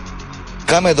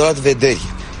camere de luat vederi.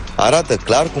 Arată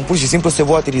clar cum pur și simplu se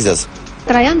volatilizează.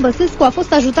 Traian Băsescu a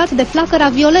fost ajutat de flacăra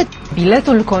violet.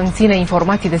 Biletul conține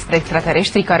informații despre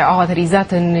extraterestrii care au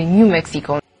aterizat în New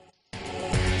Mexico.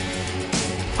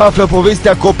 Află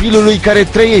povestea copilului care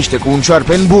trăiește cu un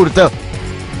cioarpe în burtă.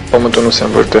 Pământul nu se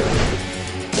învârte.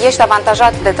 Ești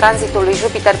avantajat de tranzitul lui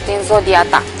Jupiter prin zodia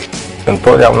ta.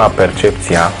 Întotdeauna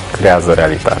percepția creează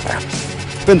realitatea.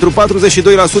 Pentru 42%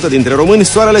 dintre români,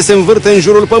 soarele se învârte în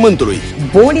jurul pământului.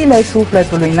 Bolile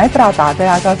sufletului netratate,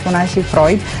 așa spunea și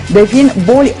Freud, devin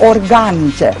boli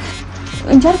organice.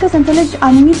 Încearcă să înțelegi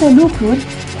anumite lucruri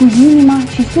cu inima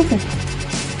și sufletul.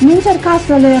 Nu încerca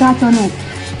să le raționezi.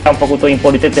 Am făcut o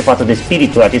impolitețe față de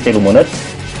spiritul acestei lumânări.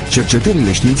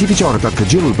 Cercetările științifice au arătat că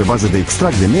gelul pe bază de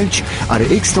extract de melci are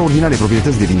extraordinare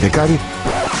proprietăți de vindecare.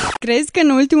 Crezi că în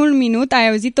ultimul minut ai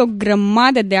auzit o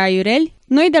grămadă de aiureli?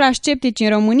 Noi de la Sceptici în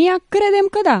România credem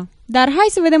că da, dar hai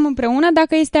să vedem împreună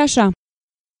dacă este așa.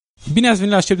 Bine ați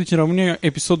venit la Sceptici în România,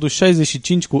 episodul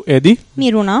 65 cu Edi,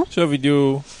 Miruna și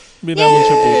Ovidiu. Bine am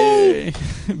început.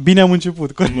 Bine am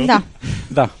început, corect? Da.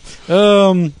 Da.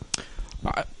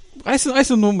 Hai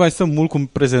să nu mai stăm mult cu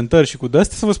prezentări și cu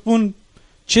de-astea, să vă spun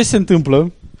ce se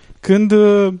întâmplă când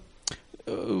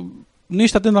nu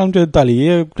ești atent la anumite detalii.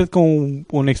 E, cred că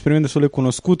un experiment destul de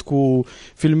cunoscut cu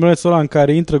filmulețul ăla în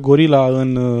care intră gorila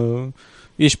în...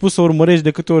 ești pus să urmărești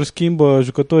de câte ori schimbă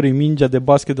jucătorii mingea de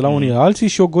basket de la unii la alții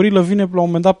și o gorilă vine la un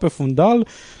moment dat pe fundal,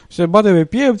 se bate pe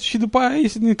piept și după aia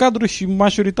iese din cadru și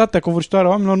majoritatea covârșitoare a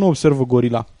oamenilor nu observă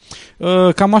gorila.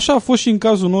 Cam așa a fost și în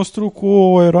cazul nostru cu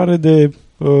o eroare de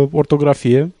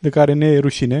ortografie, de care ne e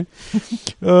rușine.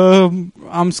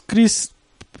 Am scris,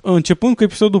 începând cu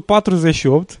episodul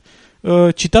 48,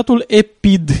 citatul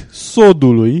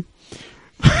epidsodului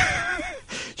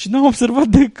și n-am observat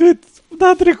decât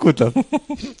data trecută.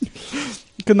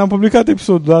 Când am publicat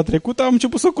episodul data trecută, am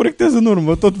început să corectez în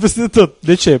urmă, tot peste tot.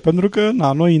 De ce? Pentru că,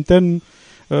 noi intern,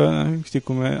 știi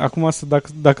cum e, acum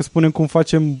dacă spunem cum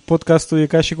facem podcastul, e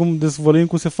ca și cum dezvăluim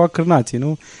cum se fac cârnații,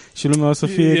 nu? Și lumea o să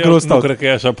fie grostat. Nu cred că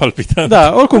e așa palpitant.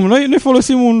 Da, oricum, noi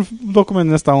folosim un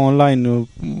document ăsta online,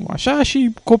 așa, și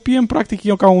copiem, practic,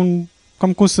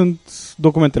 cam cum sunt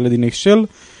documentele din Excel,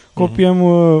 copiem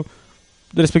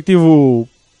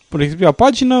respectiva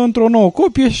pagină într-o nouă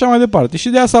copie și așa mai departe. Și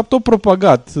de aia s-a tot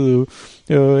propagat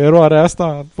eroarea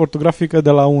asta ortografică de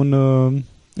la un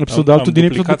episod altul. Am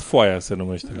duplicat foaia, se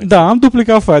numește. Da, am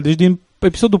duplicat foaia. Deci din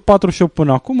episodul 48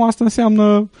 până acum, asta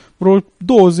înseamnă vreo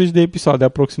 20 de episoade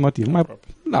aproximativ.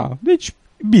 Da, deci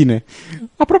bine.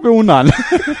 Aproape un an.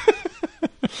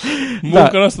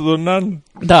 Munca noastră de un an.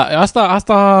 Da,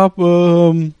 asta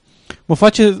mă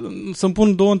face să-mi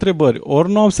pun două întrebări.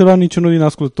 Ori nu a observat niciunul din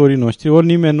ascultătorii noștri, ori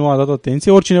nimeni nu a dat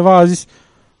atenție, ori cineva a zis,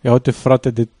 ia uite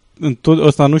frate,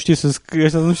 ăsta nu știe să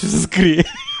scrie.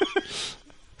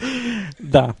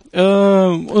 Da.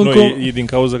 E din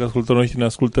cauza că ascultătorii noștri ne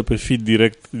ascultă pe feed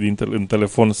direct în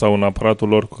telefon sau în aparatul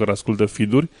lor cu care ascultă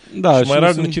feed-uri, și mai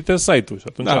rar ne citesc site-ul și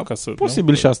atunci ca să...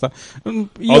 Posibil și asta.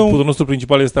 Output-ul nostru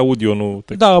principal este audio, nu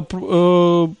text. Da,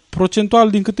 procentual,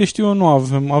 din câte știu eu, nu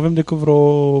avem. Avem decât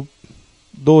vreo 20-30%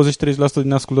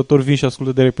 din ascultători vin și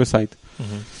ascultă direct pe site.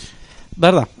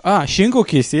 Dar da. Și încă o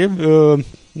chestie,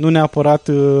 nu neapărat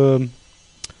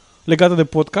legată de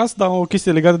podcast, dar o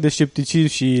chestie legată de scepticism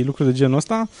și lucruri de genul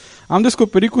ăsta. Am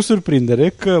descoperit cu surprindere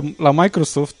că la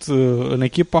Microsoft, în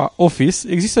echipa Office,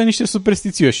 există niște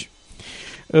superstițioși.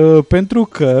 Pentru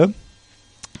că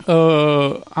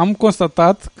am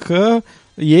constatat că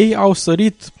ei au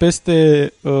sărit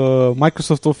peste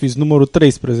Microsoft Office numărul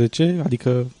 13,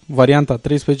 adică varianta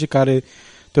 13, care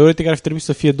teoretic ar fi trebuit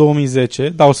să fie 2010,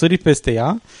 dar au sărit peste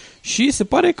ea și se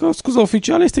pare că scuza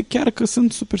oficială este chiar că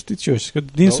sunt superstițioși. Că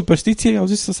din superstiție au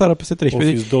zis să sară peste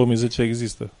 13. Office 2010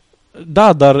 există.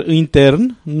 Da, dar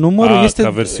intern numărul este... ca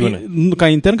versiune.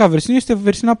 Ca versiune este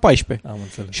versiunea 14. Am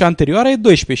înțeles. Și anterioara e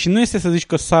 12. Și nu este să zici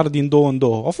că sar din 2 în 2.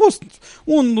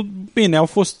 Au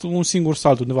fost un singur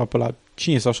salt undeva pe la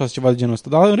 5 sau 6, ceva de genul ăsta.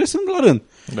 Dar în rest sunt la rând.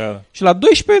 Da. Și la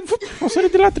 12 au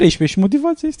sărit de la 13. Și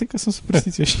motivația este că sunt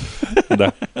superstițioși.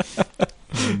 Da.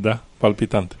 Da,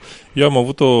 palpitant. Eu am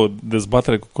avut o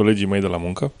dezbatere cu colegii mei de la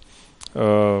muncă,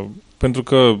 pentru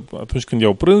că atunci când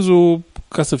iau prânzul,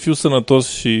 ca să fiu sănătos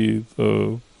și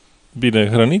bine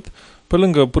hrănit, pe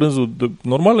lângă prânzul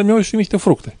normal îmi iau și niște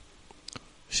fructe.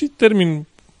 Și termin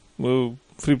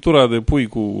friptura de pui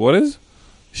cu orez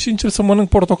și încep să mănânc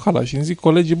portocala. Și îmi zic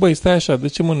colegii, băi, stai așa, de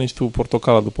ce mănânci tu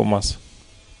portocala după masă?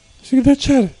 Și zic, de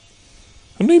ce are?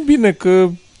 Nu-i bine că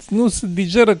nu se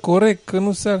digeră corect, că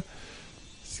nu se...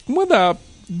 Zic, da,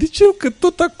 de ce? Că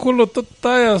tot acolo, tot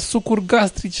aia, sucuri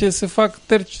gastrice se fac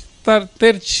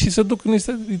terci și se duc în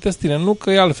intestine, nu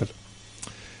că e altfel.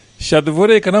 Și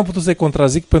adevărul e că n-am putut să-i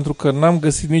contrazic pentru că n-am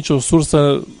găsit nicio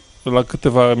sursă la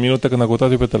câteva minute când am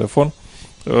căutat eu pe telefon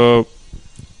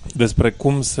despre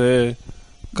cum se...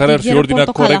 care ar fi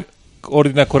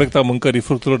ordinea corectă a mâncării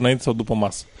fructelor înainte sau după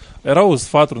masă. Erau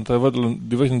sfaturi, într-adevăr,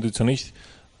 diversi nutriționiști,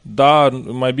 da,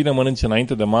 mai bine mănânci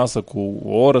înainte de masă cu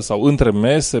o oră sau între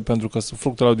mese, pentru că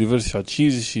fructele au diversi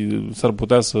acizi și s-ar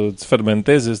putea să-ți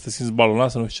fermenteze, să te simți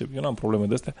balonat, să nu știu ce. Eu n-am probleme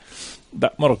de astea.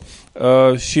 Da, mă rog.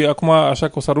 Și acum, așa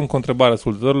că o să arunc o întrebare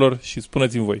ascultătorilor și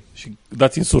spuneți-mi voi. Și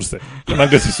dați-mi surse, că n-am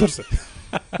găsit surse.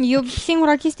 Eu,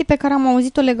 singura chestie pe care am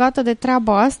auzit-o legată de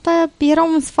treaba asta era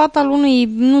un sfat al unui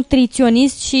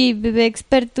nutriționist și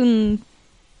expert în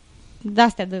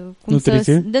de-astea de cum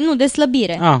de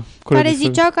slăbire. Care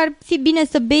zicea că ar fi bine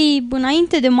să bei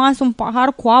înainte de masă un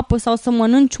pahar cu apă sau să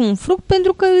mănânci un fruct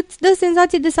pentru că îți dă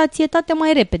senzație de sațietate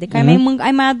mai repede, că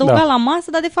ai mai adăugat la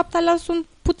masă, dar de fapt alea sunt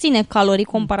puține calorii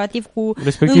comparativ cu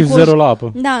respectiv zero la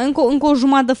apă. Da, încă o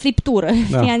jumătate de friptură,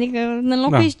 știi? Adică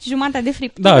înlocuiești jumatea de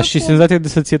friptură. Da, și senzația de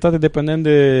sațietate dependent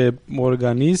de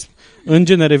organism, în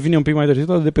genere vine un pic mai târziu,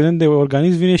 dar dependent de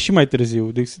organism vine și mai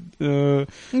târziu. Deci,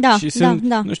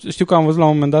 știu că am văzut la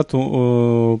un moment dat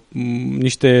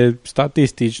niște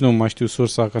statistici, nu mai știu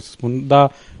sursa ca să spun,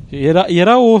 dar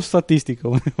era o statistică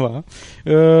undeva,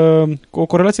 o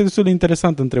corelație destul de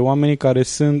interesantă între oamenii care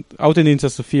au tendința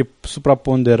să fie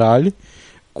supraponderali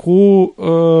cu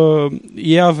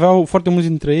ei aveau, foarte mulți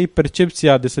dintre ei,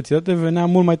 percepția de sațietate venea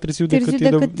mult mai târziu decât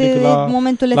la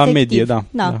momentul la efectiv. Medie,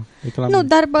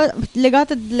 Dar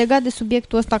legat de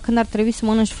subiectul ăsta, când ar trebui să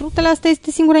mănânci fructele, asta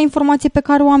este singura informație pe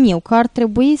care o am eu, că ar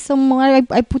trebui să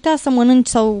ai putea să mănânci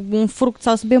sau un fruct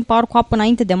sau să bei un pahar cu apă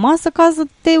înainte de masă ca să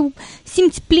te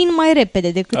simți plin mai repede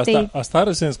decât asta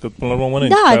are sens, că până la urmă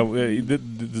mănânci.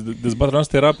 Dezbaterea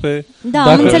noastră era pe dacă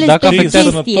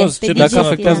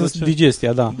afectează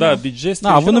digestia, Da, digestia.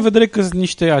 Având în vedere că sunt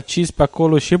niște acizi pe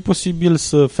acolo și e posibil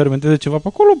să fermenteze ceva pe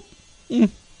acolo,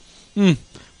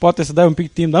 poate să dai un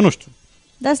pic timp, dar nu știu.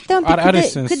 Dar stai un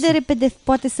pic, cât de repede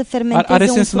poate să fermenteze are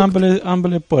sens un fruct? în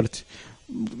ambele părți.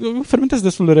 Fermentez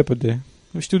destul de repede.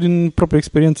 Știu din proprie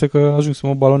experiență că ajung să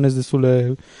mă balonez destul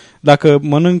de... Dacă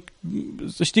mănânc...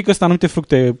 Știi că sunt anumite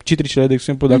fructe, citricele, de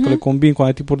exemplu, dacă le combin cu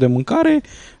anumite tipuri de mâncare,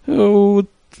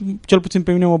 cel puțin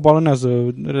pe mine mă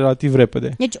balonează relativ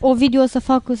repede. Deci, Ovidiu,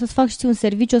 să-ți fac și un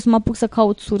serviciu, o să mă apuc să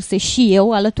caut surse și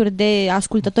eu, alături de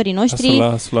ascultătorii noștri.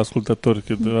 Las la ascultători,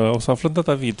 că o să aflăm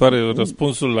data viitoare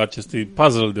răspunsul la acestui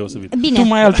puzzle deosebit. Bine. Tu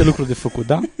mai ai alte lucruri de făcut,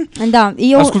 da? Da.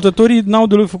 Ascultătorii n-au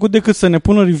de făcut decât să ne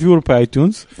pună review-uri pe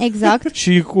iTunes. Exact.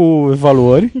 Și cu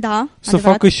evaluări. Da, să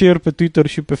facă share pe Twitter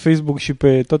și pe Facebook și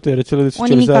pe toate rețelele de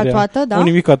socializare. O nimica toată, da. O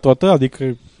nimica toată,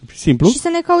 adică simplu. Și să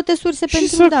ne caute surse și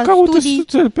pentru să caute studii.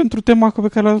 surse pentru tema pe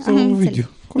care a dat Ovidiu.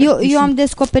 Eu am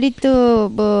descoperit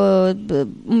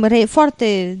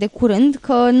foarte de curând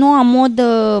că noua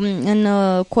modă în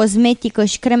cosmetică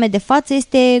și creme de față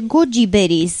este goji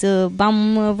berries.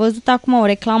 Am văzut acum o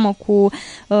reclamă cu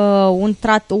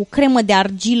o cremă de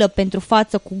argilă pentru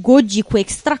față cu goji, cu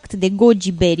extract de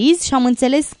goji berries și am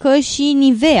înțeles că și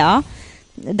Nivea,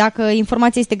 dacă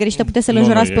informația este greșită, puteți să-l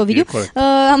înjurați pe Ovidiu.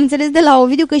 Am înțeles de la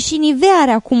Ovidiu că și Nivea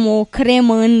are acum o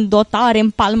cremă în dotare, în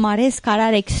palmares, care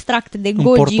are extract de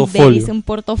goji berries în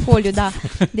portofoliu, da.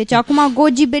 Deci acum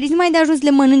goji berries nu mai de ajuns le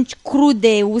mănânci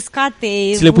crude,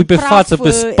 uscate, ți le pui pe față, pe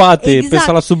spate, pe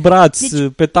sala sub braț,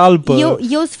 pe talpă,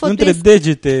 între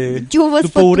degete,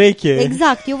 după ureche.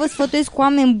 Exact, eu vă sfătuiesc cu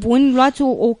oameni buni, luați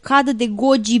o cadă de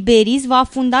goji berries, vă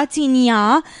afundați în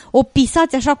ea, o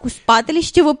pisați așa cu spatele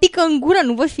și ce vă pică în gură,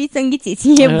 nu vă fiți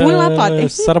înghițiți. E bun la toate.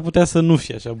 S-ar putea să nu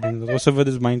fie așa bun. O să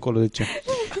vedeți mai încolo de ce.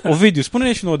 Ovidiu,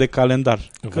 spune-ne și nouă de calendar.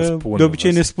 Că de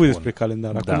obicei ne spui despre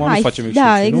calendar. Acum nu facem excepții,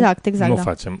 da, exact. Nu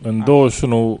facem. În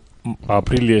 21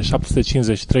 aprilie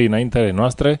 753 înaintea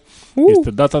noastre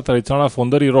este data tradițională a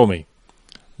fondării Romei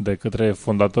de către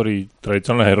fondatorii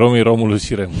tradiționali ai Romei, Romulus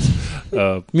și Remus.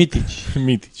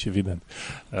 Mitici, evident.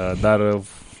 Dar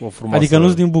o frumoasă... Adică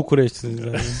nu-s din București.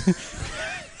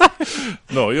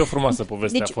 Nu, e o frumoasă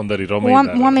poveste a fondării Romei.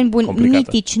 Oameni buni,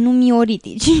 mitici, nu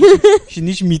mioritici. Și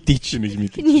nici mitici.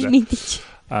 Mitici.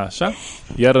 Așa.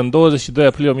 Iar în 22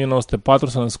 aprilie 1904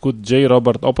 s-a născut J.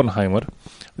 Robert Oppenheimer,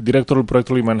 directorul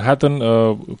proiectului Manhattan,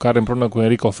 care împreună cu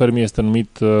Enrico Fermi este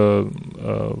numit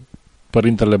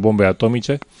părintele bombei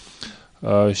atomice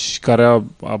și care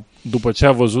după ce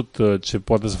a văzut ce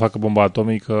poate să facă bomba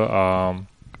atomică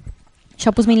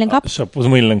și-a pus mâinile în cap? Și-a pus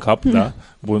mâinile în cap, da.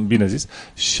 Bun, bine zis.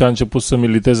 Și a început să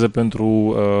militeze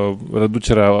pentru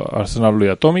reducerea arsenalului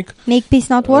atomic. Make peace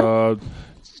not war?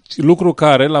 Lucru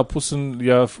care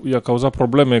i-a cauzat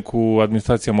probleme cu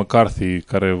administrația McCarthy,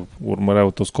 care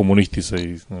urmăreau toți comuniștii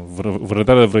să-i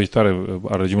vrădarea de vrăjitoare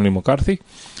a regimului McCarthy,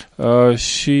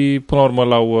 și până la urmă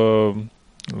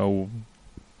l-au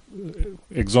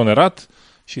exonerat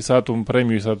și s-a dat un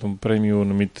premiu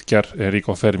numit chiar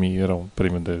Enrico Fermi, era un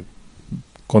premiu de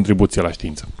contribuție la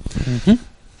știință.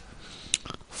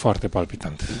 Foarte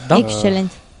palpitant. Da?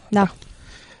 Excelent. Da.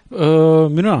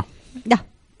 Miruna. Da.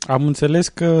 Am înțeles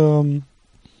că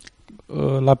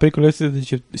la pericolul ăsta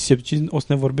de scepticism o să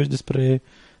ne vorbești despre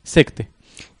secte.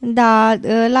 Da,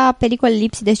 la Pericole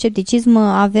lipsi de scepticism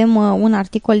avem un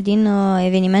articol din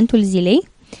evenimentul zilei.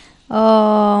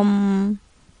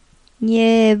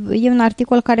 E un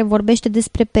articol care vorbește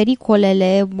despre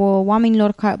pericolele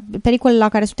pericole la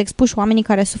care sunt expuși oamenii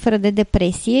care suferă de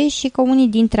depresie și că unii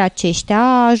dintre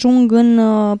aceștia ajung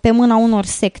pe mâna unor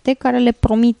secte care le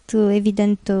promit,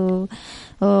 evident,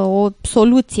 o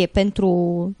soluție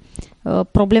pentru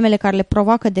problemele care le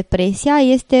provoacă depresia.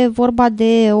 Este vorba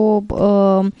de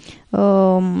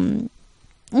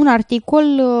un articol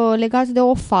legat de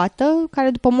o fată care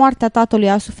după moartea tatălui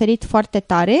a suferit foarte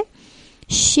tare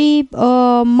și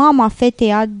mama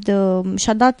fetei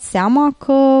și-a dat seama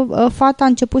că fata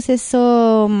începuse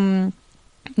să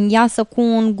iasă cu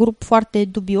un grup foarte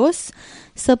dubios,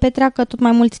 să petreacă tot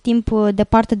mai mult timp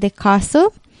departe de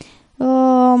casă.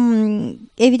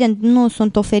 Evident, nu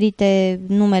sunt oferite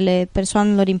numele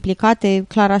persoanelor implicate,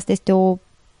 clar asta este o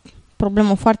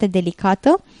problemă foarte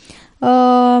delicată.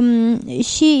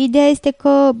 Și ideea este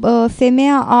că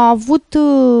femeia a avut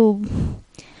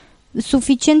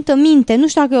suficientă minte, nu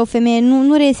știu dacă e o femeie,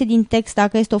 nu reiese din text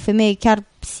dacă este o femeie chiar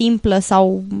simplă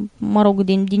sau, mă rog,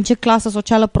 din ce clasă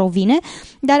socială provine,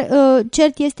 dar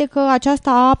cert este că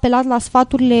aceasta a apelat la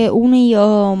sfaturile unui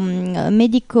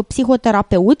medic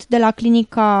psihoterapeut de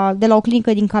la o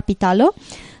clinică din capitală.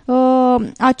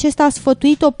 Acesta a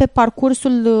sfătuit-o pe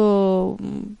parcursul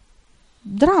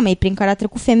dramei prin care a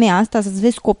trecut femeia asta, să-ți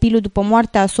vezi copilul după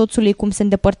moartea soțului, cum se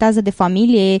îndepărtează de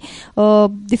familie.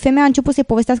 Femeia a început să-i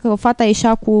povestească că fata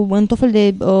ieșea în tot fel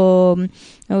de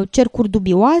cercuri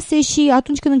dubioase și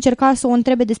atunci când încerca să o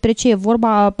întrebe despre ce e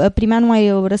vorba, primea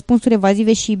numai răspunsuri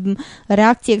evazive și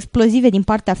reacții explozive din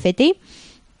partea fetei.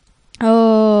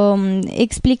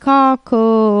 Explica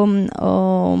că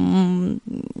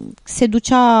se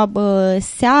ducea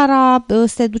seara,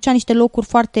 se ducea niște locuri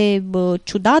foarte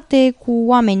ciudate cu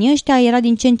oamenii ăștia, era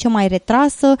din ce în ce mai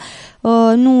retrasă,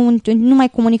 nu mai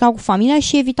comunica cu familia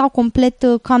și evita complet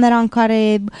camera în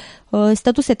care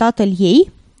stătuse tatăl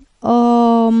ei.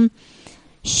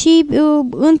 Și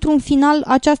într-un final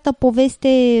această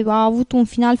poveste a avut un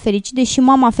final fericit, deși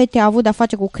mama fetei a avut de-a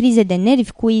face cu crize de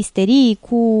nervi, cu isterii,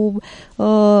 cu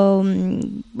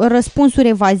răspunsuri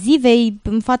evazive.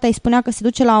 Fata îi spunea că se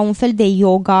duce la un fel de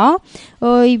yoga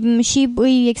și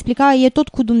îi explica e tot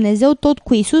cu Dumnezeu, tot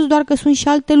cu Isus, doar că sunt și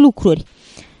alte lucruri.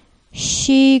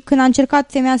 Și când a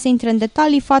încercat femeia să intre în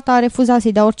detalii, fata a refuzat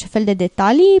să-i dea orice fel de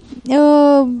detalii.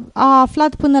 A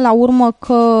aflat până la urmă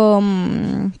că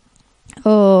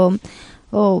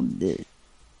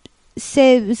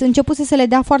se începuse să le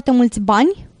dea foarte mulți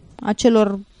bani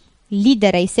acelor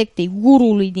lideri ai sectei,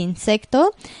 gurului din sectă,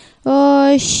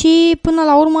 și până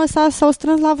la urmă s-au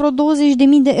strâns la vreo 20.000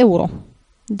 de euro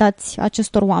dați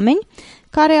acestor oameni,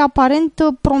 care aparent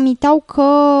promiteau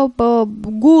că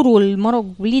gurul, mă rog,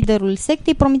 liderul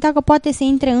sectei promitea că poate să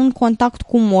intre în contact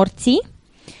cu morții.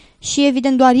 Și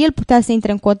evident doar el putea să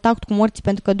intre în contact cu morții,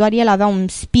 pentru că doar el avea un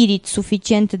spirit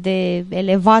suficient de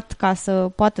elevat ca să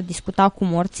poată discuta cu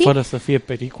morții. Fără să fie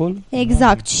pericol.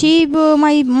 Exact. Și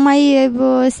mai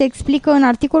se explică în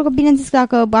articol că, bineînțeles,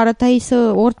 dacă arătai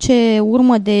orice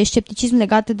urmă de scepticism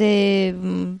legată de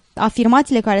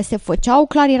afirmațiile care se făceau,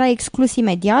 clar era exclus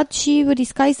imediat și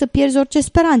riscai să pierzi orice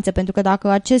speranță, pentru că dacă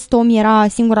acest om era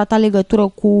singura ta legătură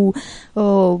cu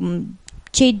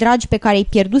cei dragi pe care îi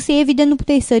pierduse, evident nu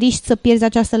puteai să riști să pierzi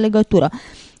această legătură.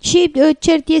 Și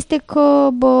cert este că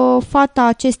fata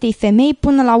acestei femei,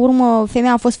 până la urmă,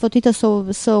 femeia a fost sfătuită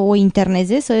să o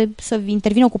interneze, să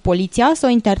intervină cu poliția, să o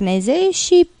interneze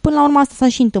și până la urmă asta s-a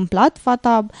și întâmplat.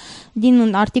 Fata, din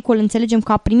un articol înțelegem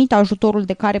că a primit ajutorul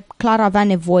de care clar avea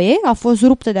nevoie, a fost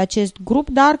ruptă de acest grup,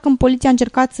 dar când poliția a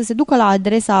încercat să se ducă la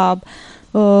adresa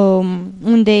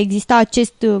unde exista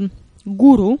acest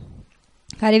guru,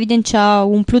 care evident și-a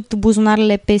umplut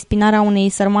buzunarele pe spinarea unei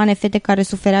sărmane fete care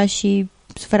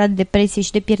suferea de depresie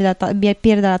și de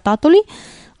pierderea tatălui,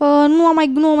 nu a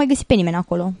mai găsit pe nimeni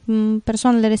acolo.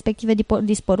 Persoanele respective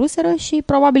dispăruseră și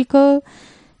probabil că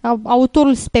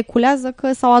autorul speculează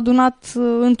că s-au adunat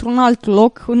într-un alt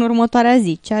loc în următoarea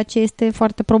zi, ceea ce este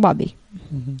foarte probabil.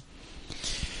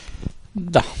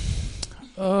 Da.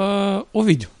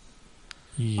 Ovidiu.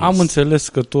 Yes. Am înțeles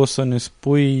că tu o să ne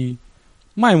spui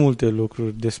mai multe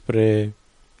lucruri despre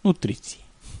nutriție.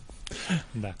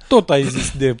 Da. Tot ai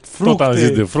zis de fructe. Tot am zis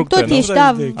de fructe. Tot ești,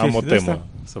 da. Am o temă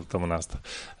săptămâna asta.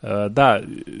 Da,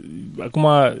 acum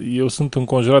eu sunt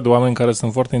înconjurat de oameni care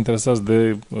sunt foarte interesați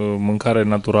de mâncare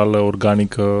naturală,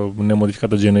 organică,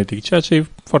 nemodificată genetic, ceea ce e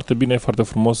foarte bine, e foarte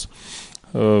frumos.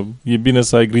 E bine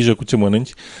să ai grijă cu ce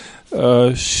mănânci.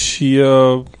 Și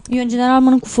eu în general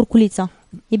mănânc cu furculița.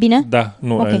 E bine? Da,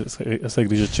 nu, okay. Să ai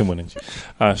grijă ce mănânci.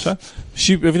 Așa.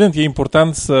 Și evident e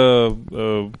important să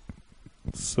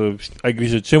ai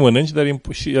grijă ce mănânci, dar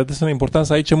și de asemenea e important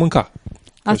să ai ce mânca.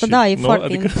 Asta da, e foarte...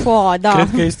 Adică, da. Cred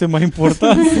că este mai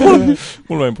important.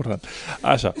 Mult mai important.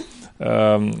 Așa.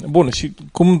 Bun, și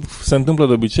cum se întâmplă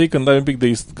de obicei,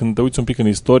 când te uiți un pic în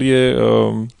istorie,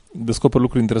 descoperi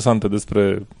lucruri interesante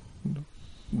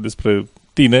despre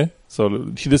tine,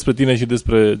 și despre tine și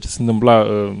despre ce se întâmpla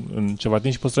în ceva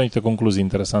timp și poți trage niște concluzii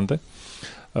interesante.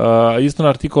 Este un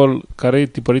articol care e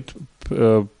tipărit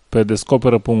pe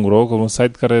descoperă.ro, un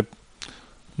site care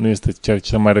nu este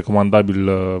cel mai recomandabil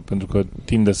pentru că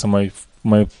tinde să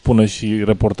mai pună și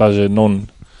reportaje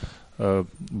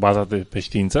bazate pe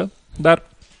știință, dar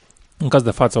în caz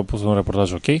de față au pus un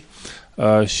reportaj ok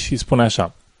și spune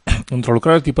așa: într-o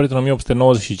lucrare tipărită în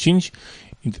 1895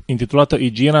 intitulată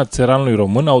Igiena țăranului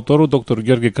român, autorul dr.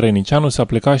 Gheorghe Crăinicianu se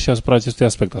aplica și asupra acestui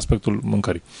aspect, aspectul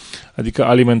mâncării, adică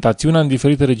alimentațiunea în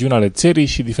diferite regiuni ale țării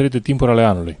și diferite timpuri ale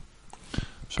anului.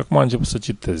 Și acum am început să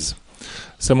citez.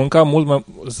 Se mânca mult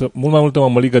mai multă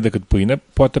mămăligă decât pâine,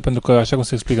 poate pentru că, așa cum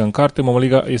se explică în carte,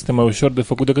 mămăliga este mai ușor de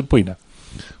făcut decât pâinea.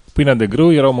 Pâinea de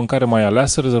grâu era o mâncare mai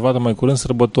aleasă, rezervată mai curând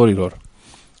sărbătorilor.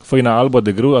 Făina albă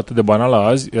de grâu, atât de banală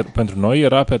azi, pentru noi,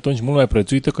 era pe atunci mult mai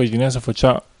prețuită, căci din ea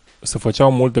se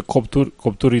făceau multe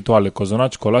copturi rituale,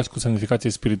 cozonaci, colaci cu semnificație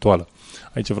spirituală.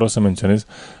 Aici vreau să menționez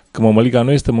că mămăliga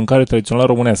nu este mâncare tradițională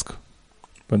românească,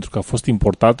 pentru că a fost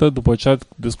importată după ce a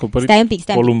descoperit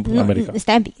Columb America.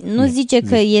 Stai un pic. Nu zice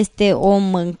că este o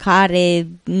mâncare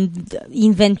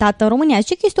inventată în România,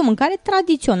 zice că este o mâncare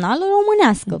tradițională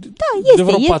românească. Da, este. De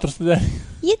vreo 400 de ani.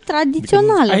 E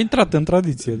tradițională. A intrat în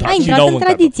tradiție. Da. A intrat în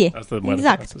tradiție.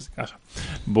 Exact. Așa.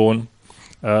 Bun.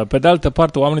 Pe de altă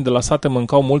parte, oamenii de la sate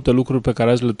mâncau multe lucruri pe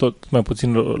care azi tot mai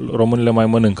puțin românii le mai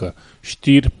mănâncă.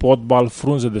 Știri, potbal,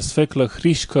 frunze de sfeclă,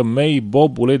 hrișcă, mei,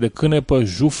 bob, ulei de cânepă,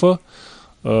 jufă,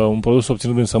 un produs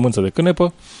obținut din sămânță de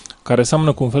cânepă, care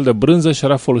seamănă cu un fel de brânză și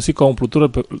era folosit ca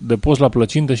umplutură de post la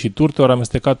plăcinte și turte, ori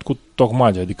amestecat cu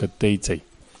tocmage, adică teiței.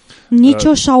 Nici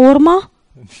o șaorma?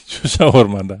 Nici o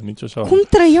șaorma, da. Nici o șaorma. Cum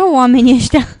trăiau oamenii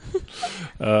ăștia?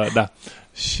 Da.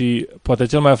 Și poate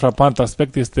cel mai frapant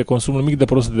aspect este consumul mic de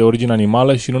produse de origine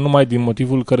animală și nu numai din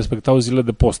motivul că respectau zilele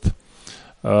de post.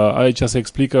 Aici se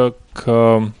explică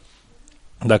că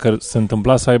dacă se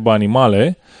întâmpla să aibă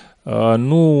animale,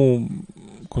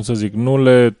 nu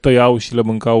le tăiau și le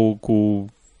mâncau cu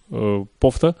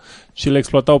poftă, ci le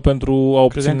exploatau pentru a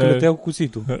obține... Credeam că le tăiau cu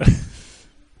cuțitul.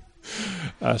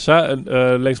 Așa,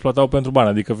 le exploatau pentru bani,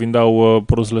 adică vindeau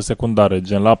produsele secundare,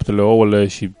 gen laptele, ouăle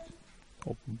și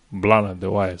o blană de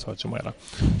oaie sau ce mai era.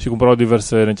 Și cumpărau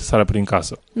diverse necesare prin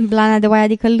casă. Blana de oaie,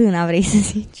 adică lâna, vrei să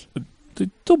zici?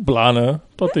 Tot blană,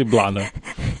 tot e blană.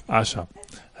 Așa.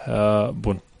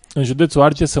 Bun. În județul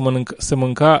Argeș se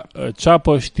mânca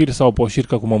ceapă, știri sau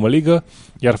poșircă cu mămăligă,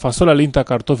 iar fasolea, linta,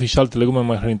 cartofii și alte legume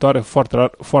mai hrănitoare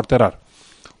foarte rar.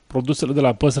 Produsele de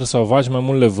la păsări sau vaci mai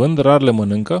mult le vând, rar le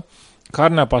mănâncă.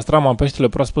 Carnea, pastrama, peștele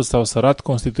proaspăt sau sărat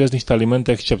constituiesc niște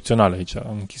alimente excepționale. Aici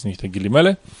am închis niște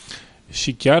ghilimele.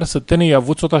 Și chiar sătenii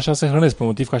avuți tot așa se hrănesc, pe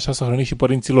motiv că așa s-au hrănit și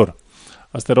părinții lor.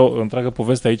 Asta era o întreagă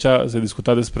poveste. Aici se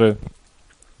discuta despre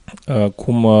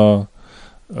cum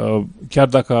chiar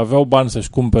dacă aveau bani să-și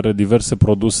cumpere diverse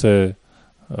produse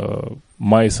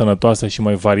mai sănătoase și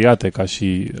mai variate ca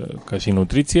și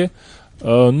nutriție,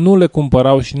 nu le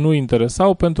cumpărau și nu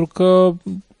interesau pentru că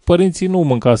părinții nu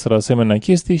mâncaseră asemenea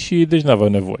chestii și deci n-aveau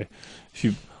nevoie.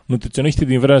 Și nutriționiștii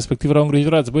din vremea respectivă erau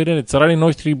îngrijorați. Băi, nene, țăranii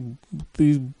noștri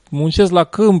muncesc la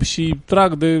câmp și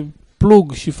trag de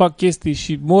plug și fac chestii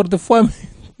și mor de foame.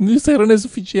 Nu se hrănesc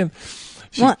suficient.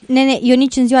 Nene, eu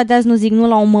nici în ziua de azi nu zic nu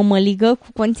la o mămăligă cu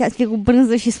condiția să fie cu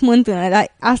brânză și smântână,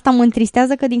 dar asta mă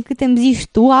întristează că din câte îmi zici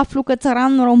tu, aflu că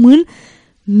țăranul român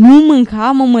nu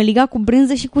mânca mămăliga cu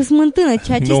brânză și cu smântână,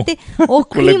 ceea ce este o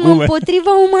crimă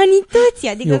împotriva umanității.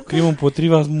 Adică e o crimă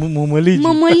împotriva mămăligii.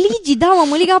 Mămăligii, da,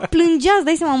 mămăliga plângea, îți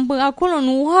dai seama, acolo în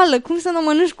oală, cum să nu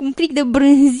mănânci cu un plic de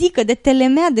brânzică, de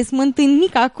telemea, de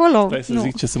smântânică acolo. Stai să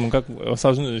zic ce se mânca, o să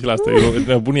ajungem și la asta, e o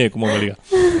nebunie cu mămăliga.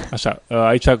 Așa,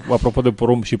 aici, apropo de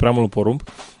porumb și prea mult porumb,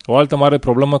 o altă mare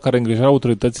problemă care îngrijora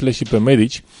autoritățile și pe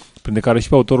medici, printre care și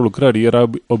pe autorul lucrării, era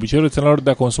obiceiul țăranilor de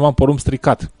a consuma porumb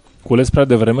stricat, cules prea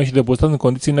devreme și depozitat în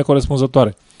condiții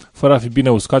necorespunzătoare, fără a fi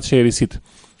bine uscat și aerisit.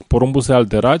 Porumbul se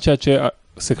altera, ceea ce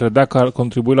se credea că ar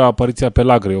contribui la apariția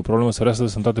pelagrei, o problemă serioasă de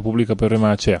sănătate publică pe vremea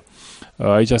aceea.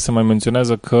 Aici se mai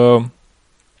menționează că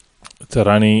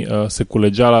țăranii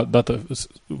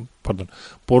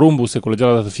porumbul se culegea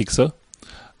la dată fixă,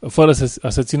 fără a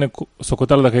se ține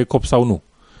socoteală dacă e cop sau nu.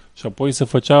 Și apoi se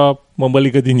făcea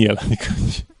mămăligă din el. Adică,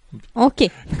 ok.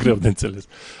 Greu de înțeles.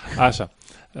 Așa.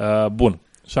 Bun.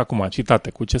 Și acum, citate.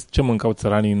 Cu ce mâncau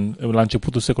țăranii la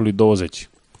începutul secolului 20?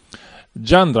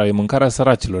 Geandra e mâncarea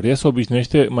săracilor. Ea se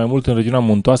obișnuiește mai mult în regiunea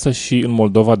muntoasă și în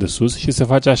Moldova de sus și se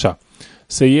face așa.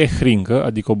 Se ie hrincă,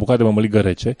 adică o bucată de mămăligă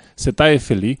rece, se taie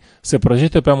felii, se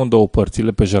prăjește pe amândouă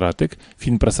părțile pe jăratec,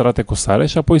 fiind presărate cu sare,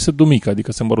 și apoi se dumică,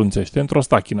 adică se mărunțește, într-o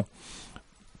stachină.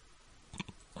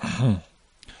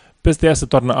 Peste ea se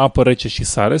toarnă apă rece și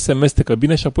sare, se mestecă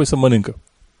bine și apoi se mănâncă.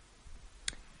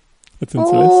 Ați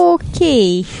înțeles? Ok.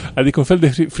 Adică un fel de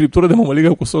friptură de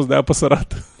mămăligă cu sos de apă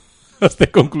sărată. Asta e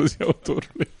concluzia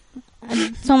autorului.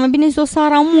 Sau mai bine o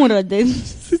saramură de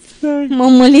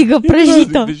mămăligă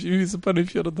prăjită. Deci mi se pare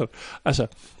înfiorător. Așa.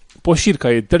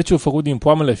 Poșirca e terciul făcut din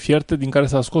poamele fierte din care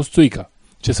s-a scos țuica,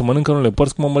 ce se mănâncă în unele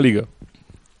părți cu mămăligă.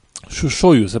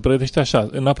 Șușoiul se pregătește așa.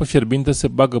 În apă fierbinte se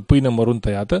bagă pâine mărunt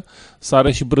tăiată,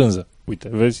 sare și brânză. Uite,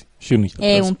 vezi? Și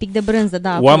niște. Un pic de brânză,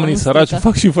 da. Oamenii săraci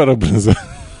fac și fără brânză.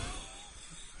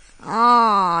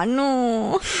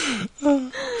 Nu.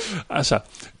 Așa.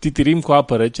 Titirim cu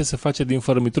apă rece se face din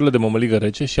fărâmiturile de mămăligă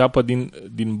rece și apă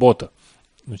din botă.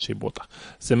 Nu ce-i bota.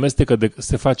 Se mestecă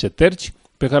se face terci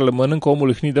pe care le mănâncă omul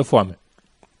ihnit de foame.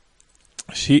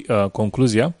 Și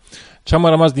concluzia. Ce-a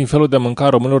mai rămas din felul de a mânca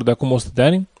românilor de acum 100 de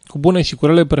ani? Cu bune și cu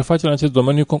rele, prefacerile în acest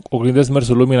domeniu oglindesc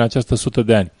mersul lumii în această 100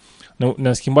 de ani.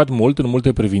 Ne-a schimbat mult în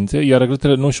multe privințe, iar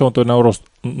regretele nu și-au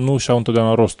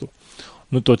întotdeauna rostul.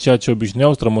 Nu tot ceea ce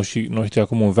obișnuiau strămoșii noștri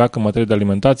acum în veac în materie de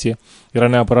alimentație era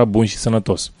neapărat bun și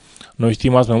sănătos. Noi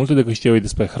știm azi mai multe decât știu ei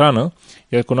despre hrană,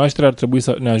 iar cunoașterea ar trebui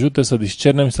să ne ajute să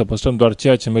discernem și să păstrăm doar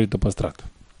ceea ce merită păstrat.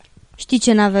 Știi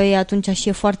ce n-aveau ei atunci și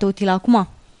e foarte util acum?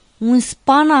 Un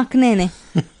spanac, nene.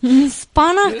 Un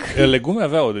spanac. Legume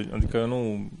aveau, adică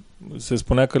nu se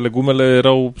spunea că legumele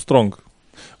erau strong.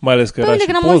 Mai ales că era și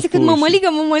postul. Cât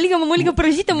mămăligă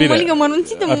prăjită, mămăligă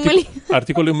mărunțită, mămăligă.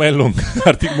 Articolul e mai lung.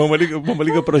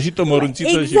 Mămăligă prăjită, mărunțită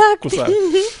exact. Și cu sare.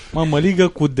 Mămăligă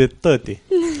cu detăte.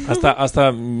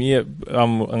 Asta mie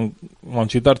am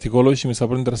citit articolul și mi s-a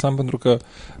părut interesant pentru că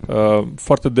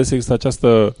foarte des există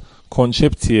această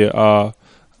concepție a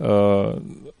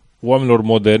oamenilor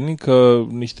moderni că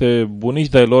niște bunici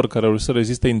de-ai lor care au să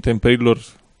reziste intemperilor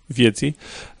vieții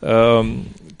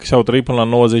și au trăit până la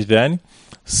 90 de ani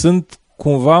sunt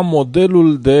cumva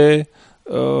modelul de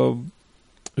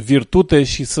virtute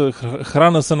și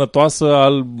hrană sănătoasă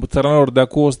al țăranilor de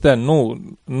acum 100 de ani.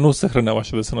 Nu se hrăneau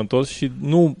așa de sănătos și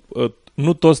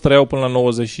nu toți trăiau până la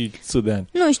 90 de ani.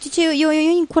 Nu, știi ce? Eu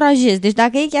încurajez. Deci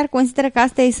dacă ei chiar consideră că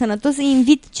asta e sănătos, îi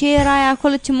invit ce era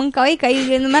acolo, ce mâncau ei, că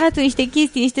ai enumerat niște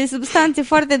chestii, niște substanțe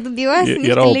foarte dubioase,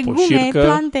 niște legume,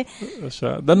 plante.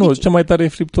 Așa. Dar nu, deci, cea mai tare e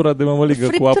friptura de mămăligă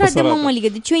cu apă sărată. Friptura de mămăligă.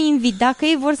 Deci eu invit. Dacă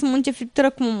ei vor să mănânce friptură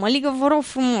cu mămăligă, vă rog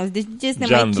frumos. Deci ce să ne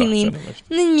mai chinuim?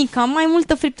 Nu nimic. Mai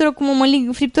multă friptură cu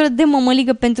mămăligă, friptură de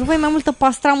mămăligă pentru voi, mai multă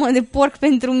pastramă de porc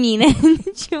pentru mine.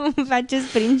 Deci eu pe acest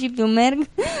principiu merg.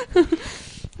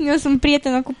 Eu sunt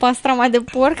prietenă cu pastrama de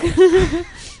porc.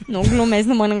 Nu, glumesc,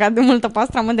 nu mănânc de multă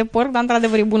pastramă de porc, dar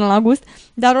într-adevăr e bună la gust.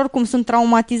 Dar oricum sunt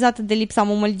traumatizată de lipsa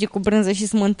mămăligii cu brânză și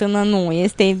smântână. Nu,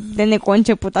 este de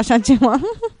neconceput așa ceva.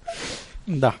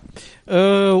 Da.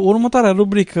 Următoarea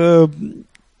rubrică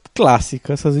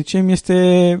clasică, să zicem,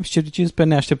 este scepticism pe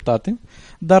neașteptate.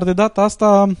 Dar de data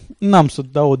asta n-am să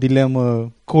dau o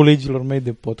dilemă colegilor mei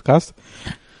de podcast,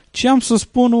 ci am să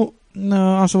spun...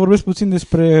 Am să vorbesc puțin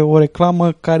despre o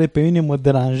reclamă care pe mine mă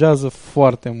deranjează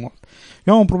foarte mult.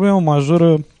 Eu am o problemă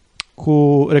majoră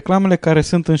cu reclamele care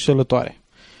sunt înșelătoare.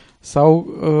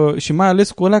 Și mai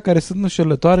ales cu alea care sunt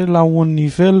înșelătoare la un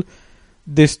nivel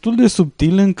destul de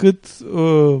subtil încât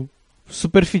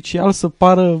superficial să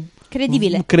pară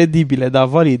credibile, dar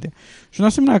valide. Și în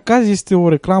asemenea caz este o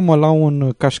reclamă la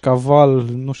un cașcaval,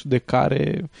 nu știu de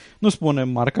care, nu spune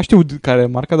marca, știu care e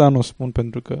marca, dar nu o spun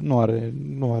pentru că nu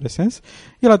are sens.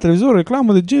 E la televizor o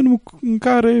reclamă de genul în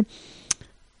care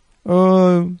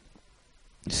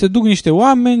se duc niște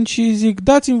oameni și zic,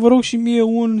 dați-mi vă rog și mie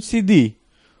un CD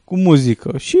cu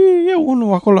muzică. Și e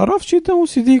unul acolo la raft și dă un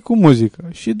CD cu muzică.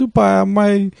 Și după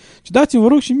aia și dați-mi, vă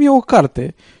rog, și mie o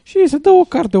carte. Și se dă o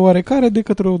carte oarecare de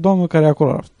către o doamnă care e acolo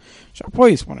la raft. Și apoi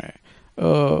îi spune,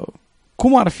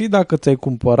 cum ar fi dacă ți-ai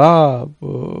cumpăra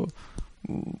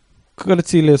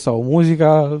cărțile sau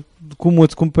muzica, cum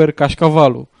îți cumperi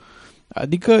cașcavalul?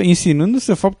 Adică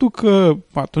insinuându-se faptul că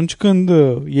atunci când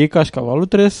iei cașcavalul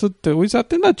trebuie să te uiți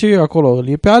atent la ce e acolo,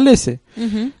 e pe alese.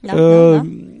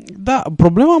 Da,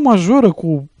 problema majoră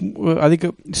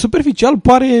adică superficial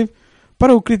pare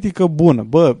o critică bună.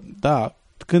 Bă, da,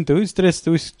 când te uiți trebuie să te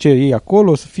uiți ce e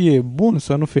acolo, să fie bun,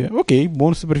 să nu fie... Ok,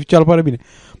 bun, superficial pare bine.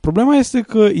 Problema este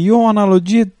că e o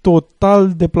analogie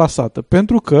total deplasată,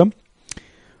 pentru că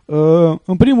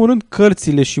în primul rând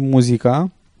cărțile și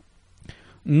muzica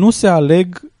nu se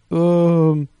aleg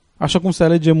așa cum se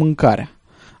alege mâncarea.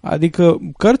 Adică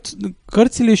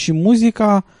cărțile și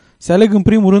muzica se aleg în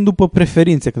primul rând după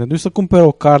preferințe. Când te duci să cumperi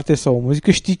o carte sau o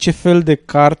muzică, știi ce fel de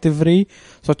carte vrei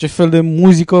sau ce fel de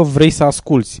muzică vrei să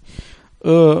asculți.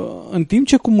 În timp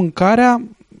ce cu mâncarea,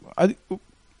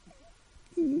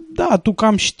 da, tu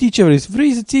cam știi ce vrei.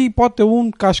 Vrei să-ți iei poate un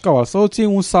cașcaval sau să-ți iei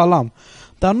un salam.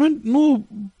 Dar nu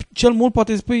cel mult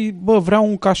poate spui, bă, vreau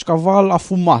un cașcaval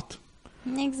afumat.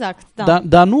 Exact, da.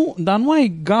 Dar nu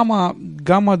ai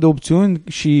gama de opțiuni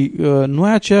și nu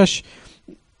ai aceeași...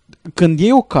 Când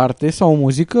iei o carte sau o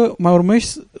muzică, mai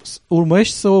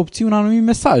urmărești să obții un anumit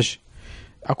mesaj.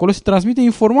 Acolo se transmite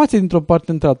informație dintr-o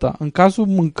parte într-alta. În cazul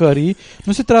mâncării,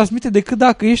 nu se transmite decât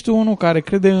dacă ești unul care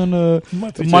crede în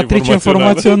matricea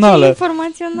informațională.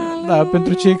 Da,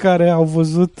 pentru cei care au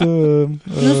văzut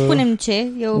nu spunem ce.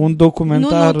 Un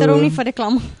documentar. Nu, te rog, nu-i fă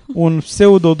reclamă. Un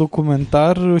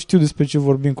pseudo-documentar, știu despre ce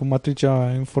vorbim cu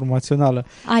matricea informațională.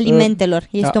 Alimentelor.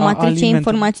 Este o matrice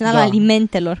informațională a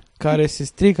alimentelor. Care se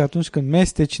strică atunci când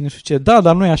mesteci, nu știu ce. Da,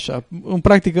 dar nu e așa. În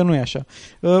practică nu e așa.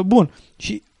 Bun.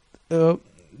 Și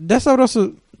de asta vreau să...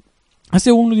 Asta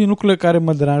e unul din lucrurile care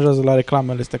mă deranjează la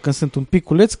reclamele astea. Când sunt un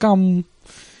piculeț, cam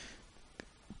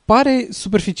pare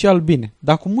superficial bine.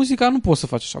 Dar cu muzica nu poți să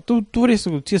faci așa. Tu vrei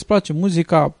ție îți place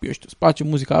muzica, eu știu, îți place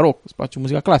muzica rock, îți place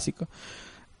muzica clasică.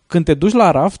 Când te duci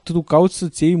la raft, tu cauți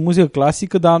să-ți iei muzică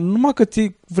clasică, dar numai că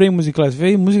vrei muzică clasică,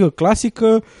 vrei muzică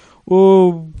clasică,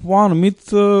 o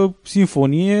anumită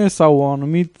sinfonie sau o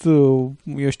anumit,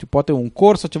 eu știu, poate un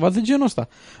cor sau ceva de genul ăsta.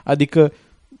 Adică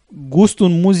gustul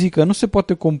în muzică nu se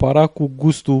poate compara cu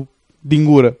gustul din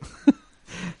gură.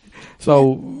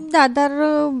 Sau... Da, dar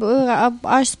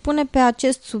aș spune pe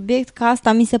acest subiect că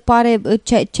asta mi se pare,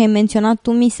 ce ai menționat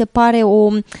tu, mi se pare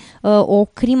o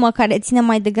crimă care ține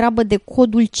mai degrabă de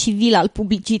codul civil al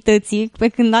publicității, pe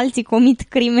când alții comit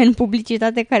crime în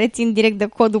publicitate care țin direct de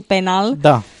codul penal.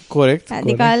 Da, corect.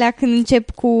 Adică alea când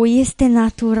încep cu este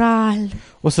natural.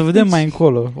 O să vedem mai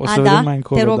încolo. Vedem mai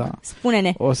încolo, te rog, da.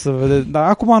 spune-ne. O să vedem. Dar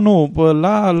acum nu,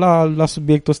 la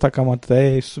subiectul ăsta cam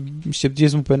atât.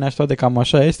 Scepticismul pe toate cam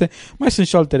așa este. Mai sunt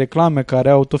și alte reclame care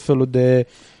au tot felul de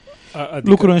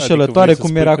lucruri înșelătoare,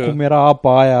 cum era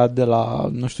apa aia de la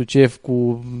nu știu ce,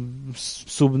 cu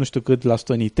sub nu știu cât la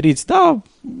 100 nitriți.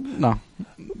 Da.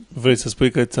 Vrei să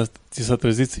spui că ți s-a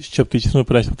trezit scepticismul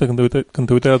pe așteptă când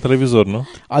te uitai la televizor, nu?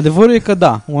 Adevărul e că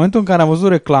da. În momentul în care am văzut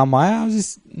reclama aia, am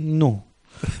zis nu.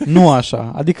 Nu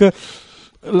așa. Adică,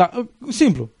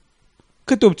 simplu.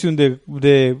 Câte opțiuni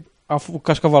de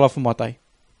cașcaval afumat ai?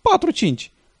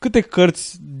 4-5. Câte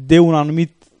cărți de un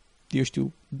anumit, eu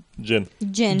știu...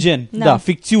 Gen. Da,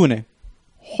 ficțiune.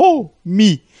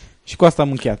 Mi. Și cu asta am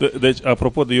încheiat. Deci,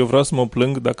 apropo de eu vreau să mă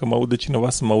plâng, dacă mă aude cineva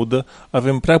să mă audă,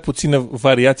 avem prea puține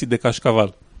variații de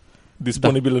cașcaval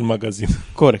disponibile în magazin.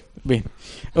 Corect. Bine.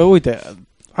 Uite...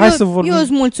 Eu sunt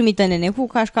mulțumită, nene, cu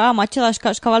cașcaval, am același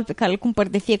cașcaval pe care îl cumpăr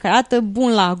de fiecare dată,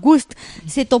 bun la gust,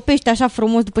 se topește așa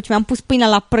frumos după ce mi-am pus pâinea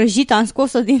la prăjit, am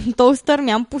scos-o din toaster,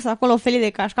 mi-am pus acolo o felie de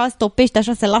cașcaval, se topește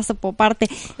așa, se lasă pe o parte,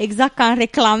 exact ca în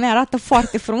reclame, arată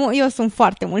foarte frumos, eu sunt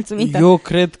foarte mulțumită. Eu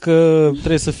cred că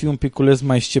trebuie să fiu un piculeț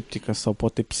mai sceptică sau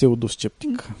poate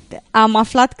pseudo-sceptică. Am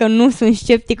aflat că nu sunt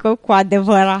sceptică cu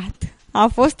adevărat. A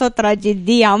fost o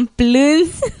tragedie, am plâns...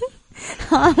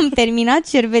 Am terminat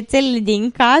șervețelele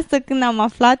din casă când am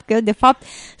aflat că eu de fapt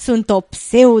sunt o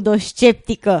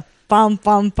pseudo-sceptică. Pam,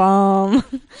 pam, pam.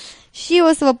 Și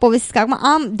o să vă povestesc acum.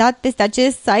 Am dat peste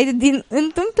acest site din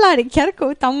întâmplare. Chiar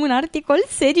căutam un articol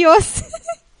serios.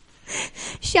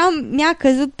 Și mi-a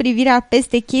căzut privirea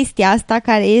peste chestia asta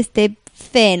care este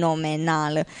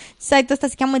fenomenală. Site-ul ăsta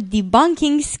se cheamă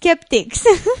Debunking Skeptics.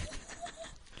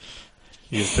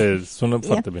 Sună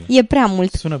foarte bine. E prea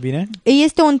mult. Sună bine.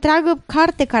 Este o întreagă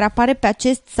carte care apare pe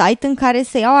acest site în care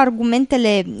se iau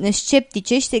argumentele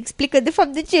sceptice și se explică de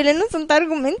fapt de ce ele nu sunt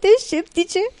argumente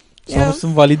sceptice. Sau nu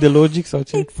sunt valide logic sau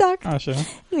ce? Exact. Așa.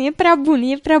 Nu, e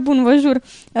prea bun, vă jur.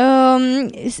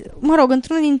 Mă rog,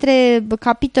 într-unul dintre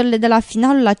capitolele de la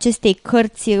finalul acestei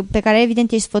cărți, pe care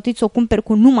evident ești sfătuit să o cumperi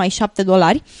cu numai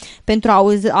 $7 pentru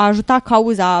a ajuta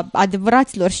cauza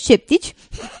adevăraților sceptici,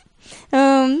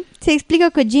 se explică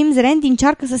că James Randi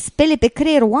încearcă să spele pe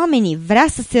creier oamenii, vrea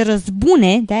să se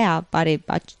răzbune, de-aia are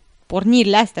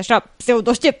pornirile astea așa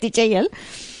pseudosceptice el.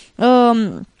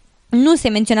 Nu se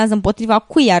menționează împotriva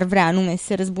cui ar vrea anume să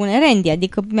se răzbune Randi,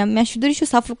 adică mi-aș fi dorit și eu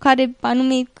să aflu care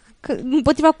anume,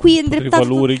 împotriva cui e îndreptat.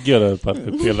 Împotriva lui Uri Geller, parcă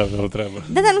cu el avea o treabă.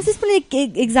 Da, dar nu se spune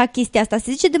exact chestia asta.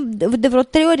 Se zice de vreo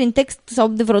 3 ori în text sau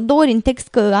de vreo 2 ori în text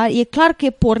că e clar că e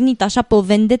pornit așa pe o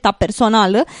vendeta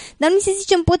personală, dar nu se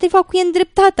zice împotriva cui e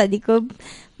îndreptat, adică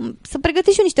să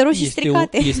pregătești și niște roșii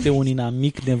stricate. Este un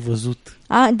inamic nevăzut.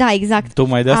 Da, exact.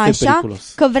 Tocmai de asta e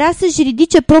periculos. Că vrea să-și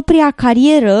ridice propria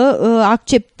carieră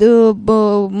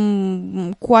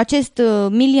cu acest $1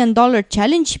 million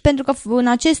challenge, pentru că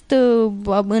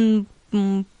în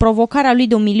provocarea lui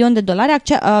de $1 milion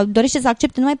dorește să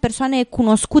accepte numai persoane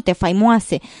cunoscute,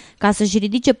 faimoase, ca să-și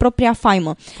ridice propria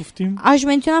faimă. Poftim? Aș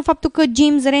menționa faptul că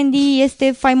James Randi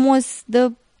este faimos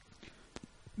de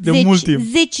mult timp.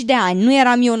 10 de ani. Nu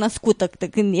eram eu născută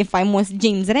când e faimos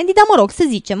James Randi, dar mă rog, să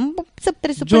zicem. Să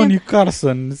presupunem... Johnny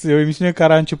Carson, e o emisiune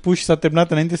care a început și s-a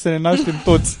terminat înainte să ne naștem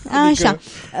toți. Adică, așa.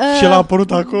 Și el a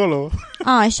apărut acolo.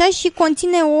 Așa, și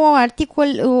conține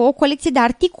o colecție de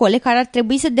articole care ar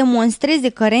trebui să demonstreze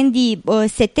că Randi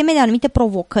se teme de anumite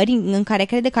provocări în care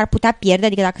crede că ar putea pierde,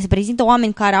 adică dacă se prezintă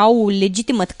oameni care au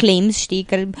legitimate claims, știi,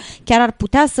 că chiar ar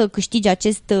putea să câștige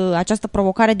această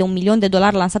provocare de $1 milion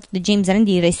lansată de James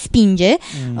Randi, respinge.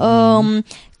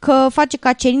 Că face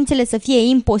ca cerințele să fie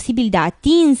imposibil de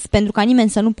atins, pentru ca nimeni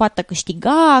să nu poată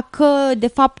câștiga, că de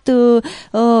fapt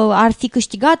ar fi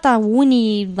câștigat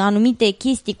unii anumite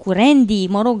chestii cu Randi,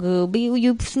 mă rog,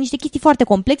 sunt niște chestii foarte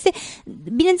complexe.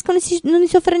 Bineînțeles că nu ni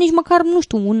se oferă nici măcar, nu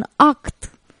știu, un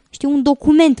act, știi, un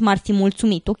document m-ar fi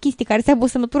mulțumit, o chestie care să aibă o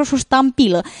semnătură și o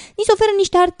ștampilă. Ni se oferă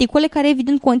niște articole care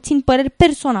evident conțin păreri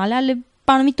personale ale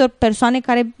anumitor persoane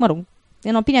care, mă rog,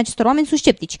 în opinia acestor oameni sunt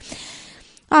sceptici.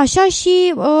 Așa,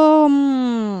 și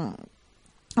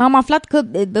am aflat că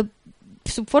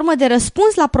sub formă de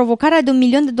răspuns la provocarea de $1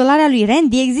 milion a lui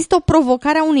Randi există o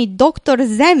provocare a unui Dr.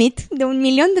 Zammit de $1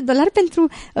 milion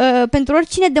pentru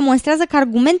oricine demonstrează că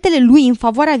argumentele lui în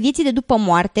favoarea vieții de după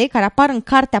moarte, care apar în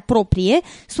cartea proprie,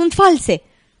 sunt false.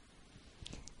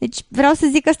 Deci vreau să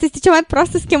zic că asta este cea mai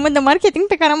proastă schemă de marketing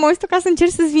pe care am auzit-o ca să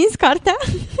încerci să-ți vinzi cartea.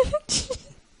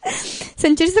 Să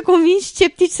încerci să convingi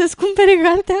sceptici să-ți cumpere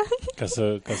cartea.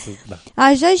 Da.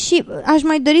 Așa, și aș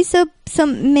mai dori să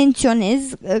menționez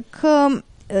că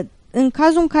în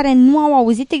cazul în care nu au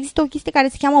auzit, există o chestie care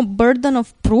se cheamă Burden of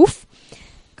Proof,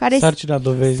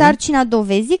 sarcina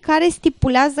dovezii, care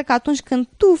stipulează că atunci când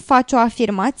tu faci o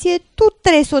afirmație, tu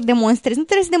trebuie să o demonstrezi. Nu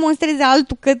trebuie să demonstrezi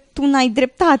altul că tu n-ai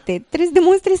dreptate. Trebuie să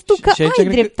demonstrezi tu că ai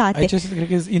dreptate. Aici cred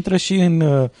că intră și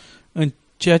în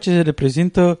ceea ce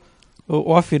reprezintă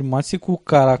o afirmație cu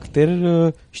caracter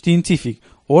științific.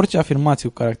 Orice afirmație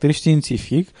cu caracter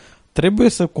științific trebuie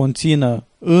să conțină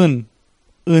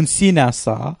în sinea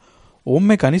sa un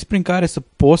mecanism prin care să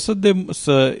poți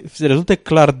să se rezulte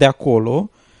clar de acolo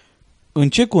în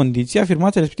ce condiții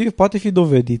afirmația respectivă poate fi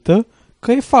dovedită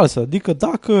că e falsă. Adică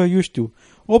dacă,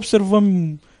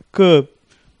 observăm că,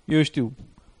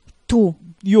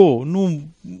 eu nu,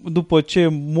 după ce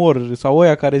mor, sau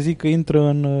ăia care zic că intră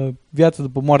în viață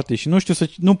după moarte și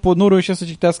nu reușesc să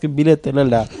citească biletele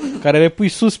alea care le pui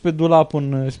sus pe dulap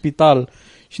în spital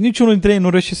și niciunul dintre ei nu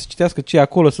reușește să citească ce e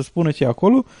acolo, să spună ce e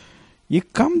acolo, e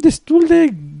cam destul de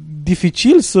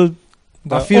dificil să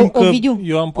afirm că... Ovidiu,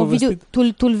 eu am povestit...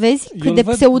 tu-l vezi cât de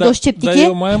pseudosceptic e? Dar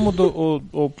eu mai am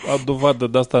o dovadă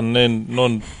de asta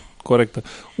non-corectă.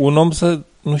 Un om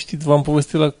nu știți, v-am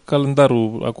povestit la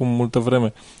calendarul acum multă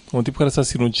vreme. Un tip care s-a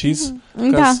sinucis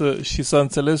și s-a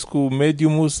înțeles cu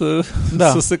mediumul să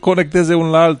se conecteze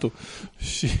unul la altul.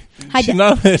 Și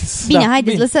n-a mers. Bine,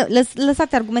 haideți,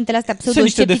 lăsați argumentele astea pseudosceptice. Sunt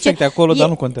niște defecte acolo, dar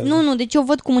nu contează. Nu, deci eu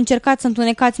văd cum încercați să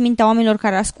întunecați mintea oamenilor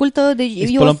care ascultă. Deci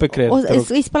îi spălăm pe creier.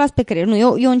 Îi spălați pe creier.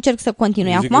 Nu, eu încerc să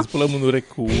continui acum. Îi spălăm în urechi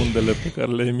cu undele pe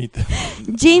care le emite.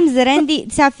 James Randi,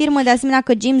 se afirmă de asemenea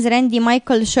că James Randi,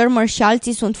 Michael Shermer și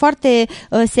alții sunt foarte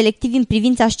selectivi în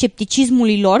privința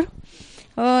scepticismului lor.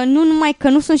 Nu numai că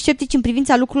nu sunt sceptici în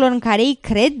privința lucrurilor în care ei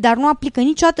cred, dar nu aplică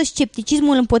niciodată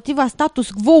scepticismul împotriva status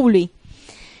quo-ului.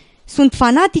 Sunt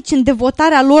fanatici în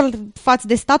devotarea lor față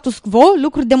de status quo,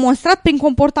 lucru demonstrat prin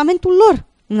comportamentul lor.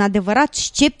 Un adevărat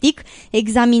sceptic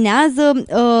examinează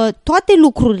toate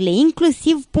lucrurile,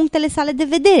 inclusiv punctele sale de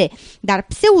vedere. Dar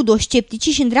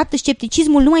pseudoscepticii își îndreaptă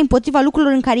scepticismul numai împotriva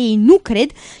lucrurilor în care ei nu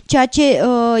cred, ceea ce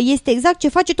este exact ce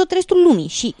face tot restul lumii.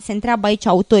 Și se întreabă aici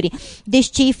autorii, deci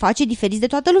ce îi face diferiți de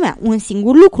toată lumea? Un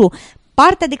singur lucru,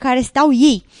 partea de care stau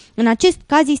ei. În acest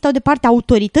caz ei stau de partea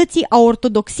autorității, a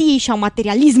ortodoxiei și a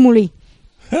materialismului.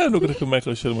 Nu cred că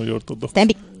Michael Shermer e ortodox. Stai un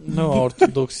pic. Nu,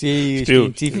 ortodoxiei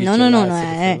științifice. Nu.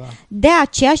 De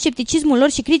aceea, scepticismul lor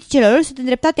și criticile lor sunt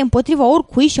îndreptate împotriva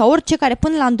oricui și a orice care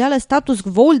pune la îndoială status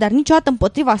quo-ul, dar niciodată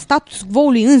împotriva status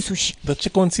quo-ului însuși. Dar ce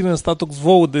conține în status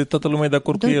quo de toată lumea de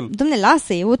acord cu el? Dom'le,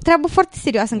 lasă, e o treabă foarte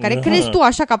serioasă în care crezi tu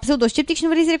așa ca pseudosceptic și nu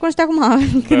vrei să recunoști acum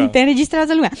când te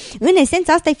înregistrează lumea. În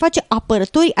esență, asta îi face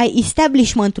apărători ai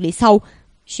establishmentului sau...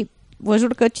 și vă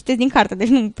jur că citesc din carte, deci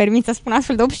nu-mi permit să spun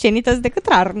astfel de obscenități decât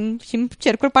rar și în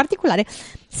cercuri particulare.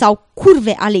 Sau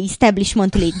curve ale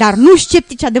establishmentului, dar nu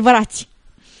sceptici adevărați.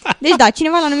 Deci da,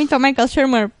 cineva l-a numit-o Michael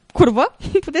Shermer curvă,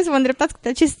 puteți să vă îndreptați cu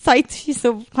acest site și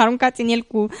să aruncați în el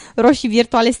cu roșii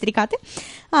virtuale stricate.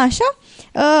 Așa.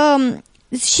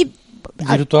 Și...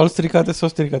 Virtual stricate sau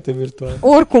stricate virtuale?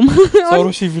 Oricum. Sau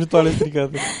roșii virtuale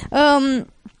stricate?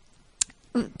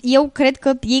 Eu cred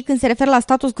că ei când se referă la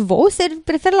status quo se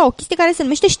referă la o chestie care se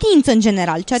numește știință în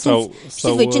general. Ceea ce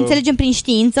știți voi ce înțelegem prin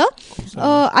știință?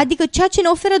 Adică ceea ce ne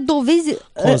oferă dovezi...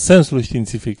 Consensul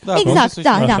științific. Da, exact,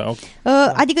 da.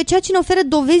 Okay. Adică ceea ce ne oferă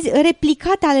dovezi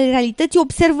replicate ale realității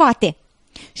observate.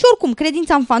 Și oricum,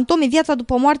 credința în fantome, viața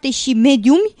după moarte și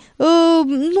mediumi,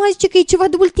 nu aș zice că e ceva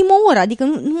de ultimă oră. Adică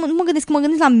nu mă gândesc, că mă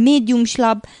gândesc la medium și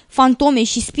la fantome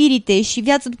și spirite și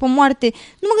viața după moarte.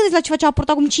 Nu mă gândesc la ceva ce a apărut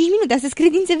acum 5 minute. Astea sunt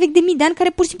credințe vechi de mii de ani care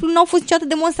pur și simplu nu au fost niciodată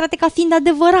demonstrate ca fiind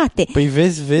adevărate. Păi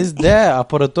vezi, de-aia,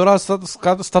 apărător al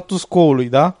status quo-ului,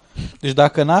 da? Deci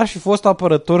dacă n-ar fi fost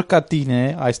apărător ca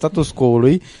tine ai status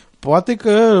quo-ului, poate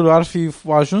că ar fi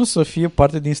ajuns să fie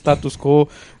parte din status quo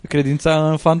credința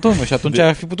în fantome și atunci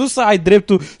ar fi putut să ai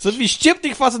dreptul să fii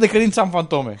sceptic față de credința în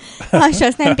fantome. Așa,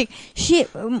 stai un pic. Și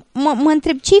mă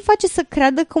întreb ce îi face să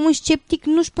creadă că un sceptic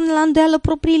nu-și pune la îndoială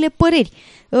propriile păreri.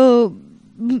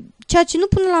 Ceea ce nu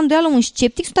pune la îndoială un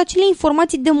sceptic sunt acele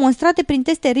informații demonstrate prin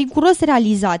teste riguros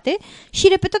realizate și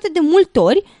repetate de multe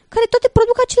ori, care toate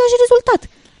produc același rezultat.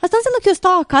 Asta înseamnă că eu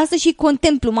stau acasă și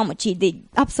contemplu, mamă, ce idei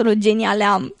absolut geniale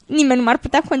am. Nimeni nu m-ar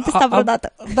putea contesta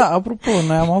vreodată. Da, apropo,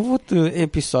 noi am avut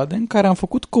episoade în care am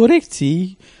făcut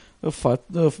corecții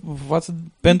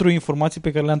pentru informații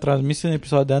pe care le-am transmis în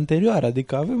episoade anterioare.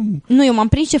 Adică avem... Nu, eu m-am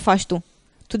prins ce faci tu.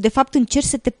 Tu de fapt încerci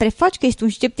să te prefaci că ești un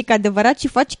sceptic adevărat și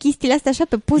faci chestiile astea așa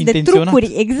pe pus de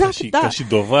trucuri. Exact, ca și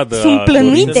dovadă. Sunt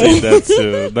plănuite.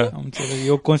 Da. Am înțeles,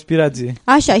 e o conspirație.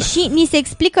 Așa, și ni se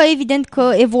explică evident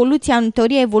că evoluția, în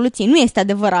teoria evoluției, nu este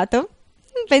adevărată.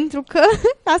 Pentru că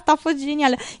asta a fost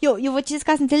genială. Eu vă citesc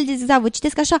ca să înțelegeți exact, vă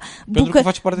citesc așa pentru că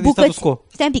face parte din status quo.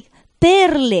 Stai un pic,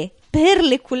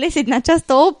 perle culese din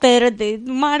această operă de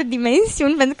mari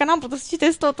dimensiuni, pentru că n-am putut să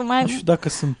citesc totul. Nu știu dacă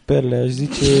sunt perle, aș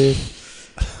zice...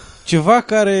 Ceva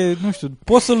care, nu știu,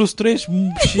 poți să lustruiești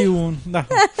și un... Da.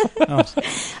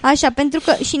 Așa, pentru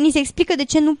că și ni se explică de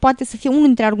ce nu poate să fie unul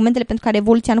dintre argumentele pentru care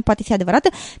evoluția nu poate fi adevărată,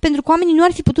 pentru că oamenii nu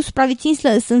ar fi putut supraviețui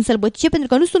în sălbăticie, pentru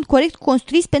că nu sunt corect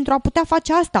construiți pentru a putea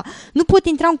face asta. Nu pot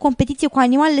intra în competiție cu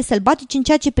animalele sălbatice în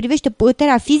ceea ce privește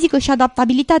puterea fizică și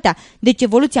adaptabilitatea. Deci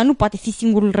evoluția nu poate fi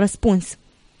singurul răspuns.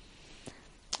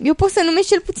 Eu pot să numesc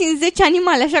cel puțin 10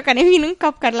 animale așa care vin în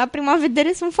cap, care la prima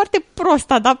vedere sunt foarte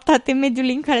prost adaptate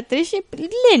mediului în care trăiești.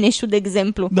 Leneșul, de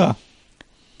exemplu. Da.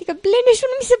 Adică leneșul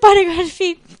nu mi se pare că ar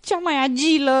fi cea mai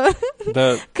agilă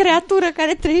creatură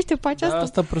care trăiește pe această... Da,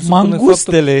 asta presupune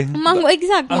mangustele.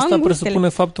 Exact, asta mangustele. Presupune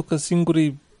faptul că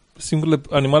singurele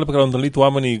animale pe care au întâlnit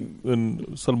oamenii în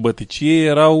sălbăticie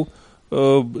erau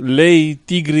lei,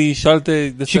 tigri și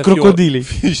alte... Și crocodili.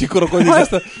 Și crocodili.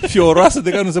 Asta fioroasă de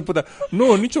care nu se putea...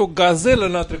 Nu, nicio gazelă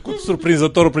n-a trecut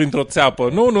surprinzător printr-o țeapă.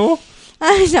 Nu.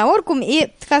 Așa, oricum,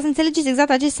 ca să înțelegeți exact,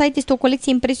 acest site este o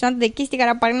colecție impresionantă de chestii care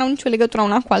apar n-au nicio legătură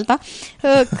una cu alta.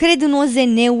 Cred în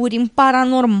OZN-uri, în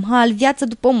paranormal, viață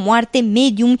după moarte,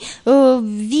 medium,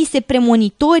 vise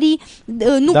premonitorii,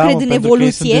 nu cred în evoluție.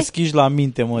 Că sunt deschiși la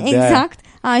minte, mă, exact. De aia.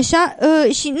 Așa,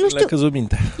 și nu știu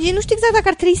exact dacă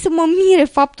ar trebui să mă mire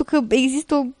faptul că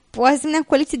există o asemenea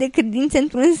colecție de credințe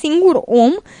într-un singur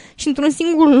om și într-un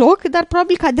singur loc, dar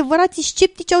probabil că adevărații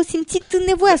sceptici au simțit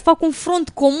nevoia să facă un front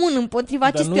comun împotriva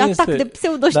acestui atac de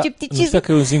pseudoscepticism. Nu știu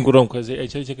că e un singur om, că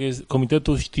aici zice că e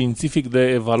Comitetul Științific de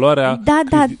Evaluare a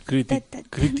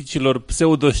criticilor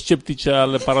pseudosceptice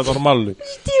ale paranormalului.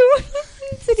 Știu.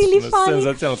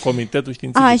 Senzațional, Comitetul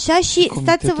Științific. Așa, și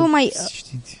stați să vă mai...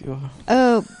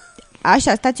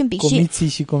 Așa, stați un pic. Comiții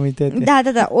și comitete. Da.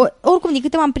 Oricum, din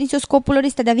câte m-am prins eu, scopul lor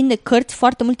este de a vinde cărți,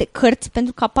 foarte multe cărți,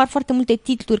 pentru că apar foarte multe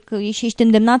titluri și ești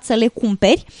îndemnat să le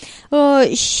cumperi.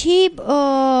 Și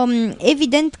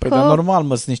evident că... Dar normal,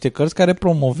 sunt niște cărți care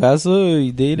promovează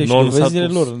ideile și dovezile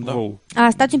lor. Da.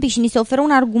 Stați un pic, și ni se oferă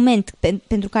un argument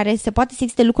pentru care se poate să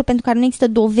existe lucruri pentru care nu există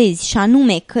dovezi, și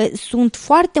anume că sunt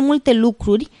foarte multe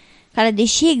lucruri care,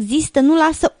 deși există, nu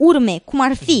lasă urme, cum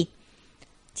ar fi,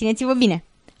 țineți-vă bine,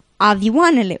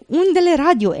 avioanele, undele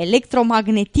radio,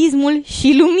 electromagnetismul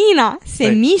și lumina se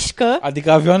mișcă.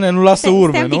 Adică avioanele nu lasă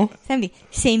urme, nu?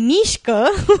 Se mișcă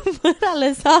fără a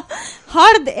lăsa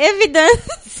hard evidence.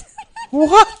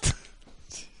 What?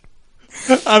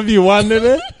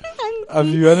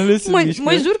 Avioanele se mișcă?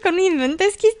 Mă jur că nu inventez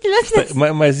chestiile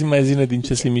astea. Mai zine din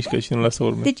ce se mișcă și nu lasă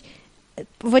urme. Deci,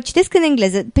 vă citesc în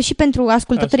engleză, și pentru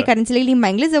ascultătorii care înțeleg limba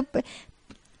engleză.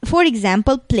 For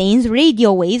example, planes,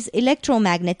 radio waves,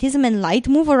 electromagnetism and light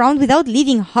move around without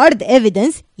leaving hard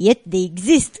evidence, yet they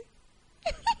exist.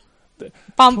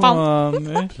 Pam, pam.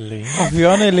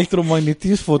 Avioane,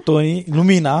 electromagnetism, fotonii,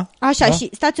 lumina. Așa, da? Și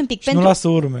stați un pic. Și nu lasă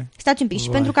urme. Stați un pic. Și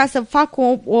pentru ca să fac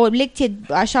o lecție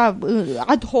așa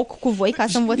ad hoc cu voi, ca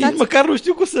să învățați... Măcar nu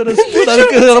știu cum să răspund,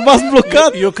 adică a rămas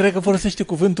blocat. Eu cred că folosește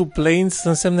cuvântul planes să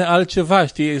însemne altceva,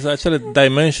 știi? Acele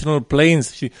dimensional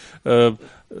planes și...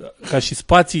 ca și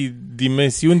spații,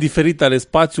 dimensiuni diferite ale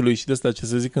spațiului și de asta ce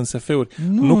se zic în SF-uri.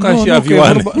 Nu ca și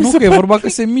avioane. Nu, că e vorba că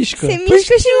se mișcă. Se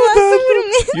mișcă și nu lasă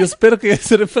urme. Eu sper că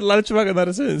se referă la altceva, că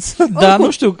n-are sens. Da,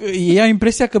 nu știu, ei au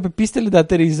impresia că pe pistele de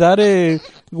aterizare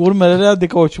urmele alea de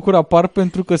cauciucuri apar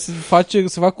pentru că se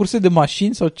fac curse de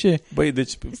mașini sau ce? Băi,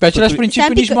 deci... Pe același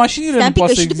principiu nici mașinile nu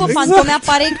poate să existe. Și după fantome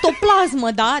apare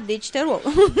ectoplasmă, da? Deci te rog.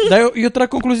 Dar eu trag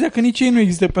concluzia că nici ei nu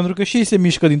există, pentru că și ei se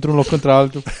mișcă dintr-un loc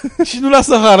într-altul. Și nu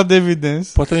lasă hard evidence.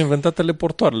 Poate au inventat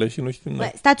teleportoarele și nu știm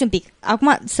noi. Stați un pic.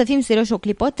 Acum, să fim serioși o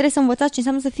clipă, trebuie să învățați ce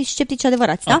înseamnă să fiți sceptici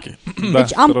adevărați, da? Okay.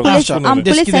 Deci am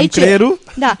cules aici creierul.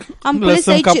 Da, am cules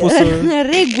aici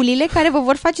regulile care vă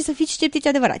vor face să fiți sceptici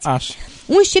adevărați. Așa.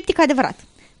 Un sceptic adevărat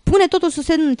pune totul sub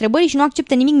semnul întrebării și nu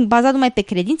acceptă nimic bazat numai pe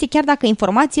credințe, chiar dacă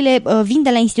informațiile vin de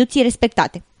la instituții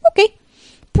respectate. Ok.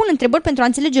 Pun întrebări pentru a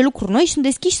înțelege lucruri noi și sunt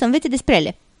deschiși să învețe despre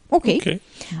ele. Ok.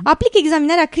 Aplică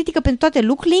examinarea critică pentru toate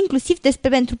lucrurile, inclusiv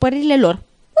pentru părerile lor.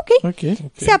 Ok.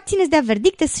 Se abțineți de a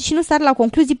verdicte și nu sar la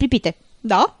concluzii pripite.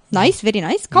 Da, nice, very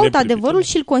nice. Caută adevărul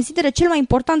și îl consideră cel mai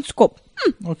important scop.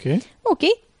 Ok.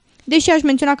 Deși aș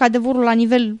menționa că adevărul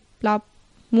la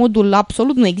modul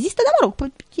absolut nu există, dar mă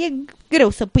rog, e greu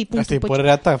să pui punctul. Asta e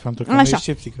părerea ta, pentru că nu ești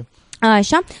sceptică.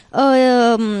 Așa,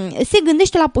 se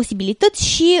gândește la posibilități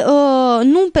și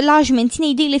nu la a-și menține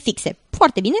ideile fixe.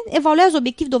 Foarte bine, evaluează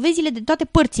obiectiv dovezile de toate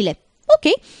părțile.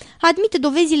 Ok, admite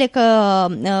dovezile că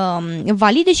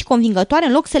valide și convingătoare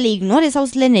în loc să le ignore sau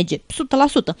să le nege. 100%.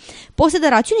 Posedă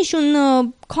rațiune și un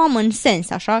common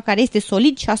sense, așa, care este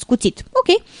solid și ascuțit.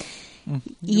 Ok.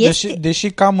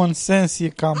 Deși common sense e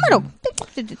cam... Mă rog,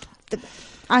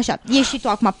 așa, ești și tu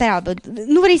acum pe abă.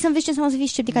 Nu vrei să înveți ce înseamnă să fii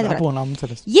sceptic adevărat. Bun, am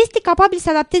înțeles. Este capabil să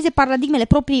adapteze paradigmele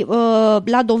proprii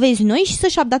la dovezi noi și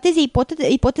să-și adapteze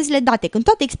ipotezele date. Când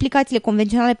toate explicațiile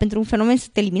convenționale pentru un fenomen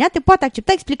sunt eliminate, poate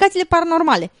accepta explicațiile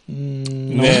paranormale.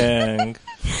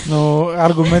 Nu,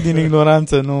 argument din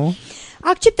ignoranță, nu.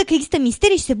 Acceptă că există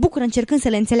misterii și se bucură încercând să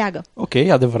le înțeleagă. Ok,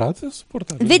 adevărat.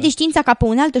 Vede știința ca pe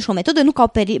unealtă și o metodă, nu ca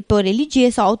pe o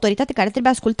religie sau o autoritate care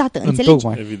trebuie ascultată.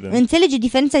 Înțelege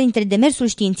diferența dintre demersul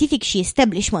științific și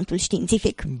establishmentul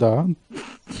științific.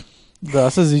 Da,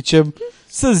 să zicem.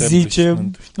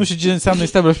 Nu știu ce înseamnă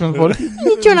establishment politic.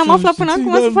 Nici eu n-am aflat până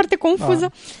acum, sunt foarte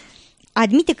confuză.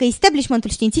 Admite că establishmentul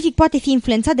științific poate fi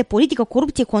influențat de politică,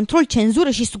 corupție, control, cenzură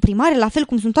și suprimare, la fel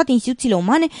cum sunt toate instituțiile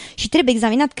umane și trebuie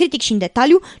examinat critic și în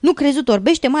detaliu, nu crezut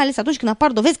orbește, mai ales atunci când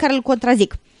apar dovezi care îl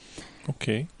contrazic. Ok.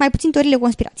 Mai puțin teoriile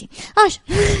conspirației. Așa.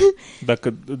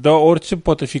 Dar orice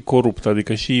poate fi corupt,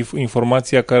 adică și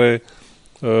informația care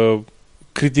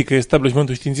critică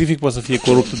establishmentul științific poate să fie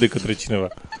coruptă de către cineva.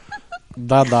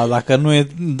 Da,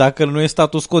 dacă nu e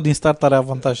status quo din start are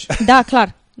avantaj. Da,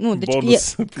 clar. Nu, deci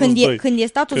când e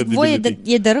status quo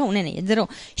e de rău, nene, e de rău.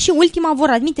 Și ultima, vor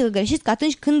admite că greșesc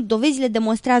atunci când dovezile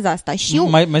demonstrează asta. Și eu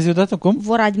mai zi o dată cum?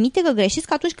 Vor admite că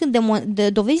greșesc atunci când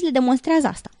dovezile demonstrează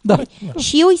asta. Da.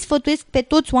 Și eu îi sfătuiesc pe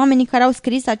toți oamenii care au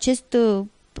scris acest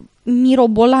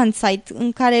mirobolant site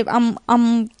în care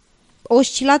am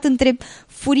oscilat între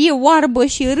furie oarbă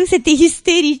și râsete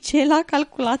isterice la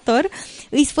calculator,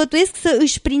 îi sfătuiesc să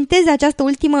își printeze această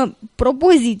ultimă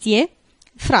propoziție,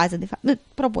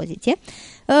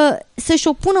 să-și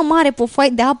o pună mare pe o foaie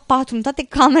de A4 în toate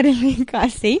camerele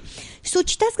casei și să o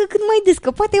citească cât mai des,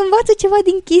 că poate învață ceva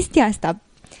din chestia asta.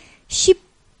 Și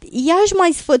i-aș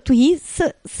mai sfătui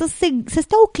să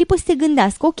stea o clipă să se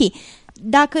gândească, ok,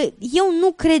 dacă eu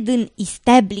nu cred în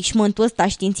establishmentul ăsta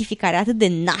științific care e atât de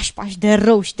nașpa și de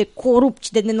rău și de corupt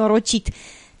și de nenorocit,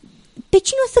 pe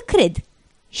cine o să cred?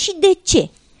 Și de ce?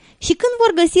 Și când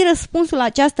vor găsi răspunsul la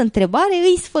această întrebare,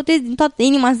 îi sfătuiesc din toată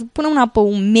inima să pună mâna pe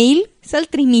un mail, să-l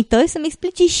trimită, să-mi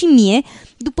explice și mie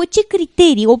după ce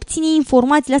criterii obține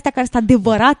informațiile astea care sunt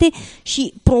adevărate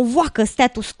și provoacă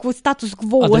status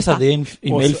quo-ul Adresa ăsta. de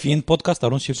e-mail fiind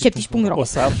podcast@sceptici.ro. O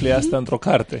să afli asta într-o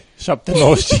carte.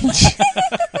 7,95.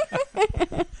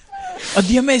 At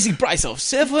the amazing price of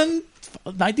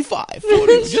 $7.95 for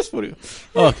you, just for you.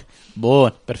 Ok,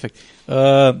 bun, perfect.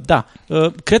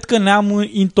 Cred că ne-am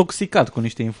intoxicat cu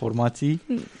niște informații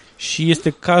și este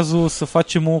cazul să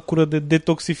facem o cură de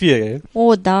detoxifiere.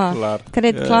 O, da, clar.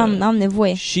 Cred că am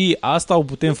nevoie. Și asta o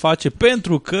putem face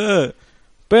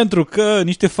pentru că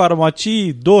niște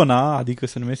farmacii, Dona, adică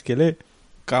se numesc ele,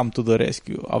 Come to the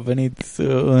Rescue,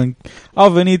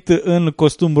 au venit în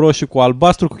costum roșu cu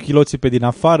albastru, cu chiloții pe din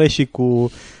afară și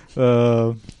cu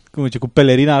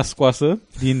pelerina scoasă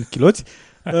din chiloți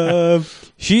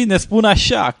și ne spun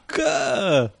așa că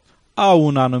au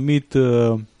un anumit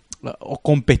o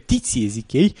competiție,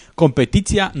 zic ei,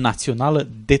 competiția națională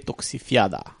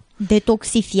Detoxifiada.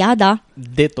 Detoxifiada?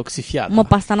 Detoxifiada. Mă,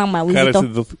 pe asta n-am mai auzit-o. Care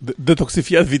se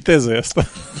detoxifiat viteză asta.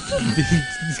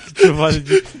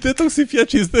 Detoxifiat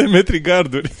 500 de metri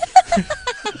garduri.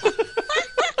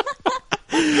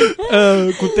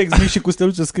 Cu text mic și cu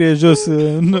steluță scrie jos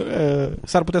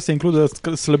s-ar putea să includă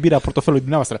slăbirea portofelului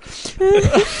dumneavoastră.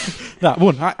 Da,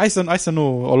 bun, hai să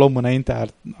nu o luăm înaintea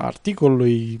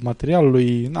articolului,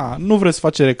 materialului. Nu vreți să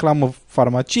face reclamă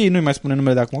farmaciei, nu-i mai spune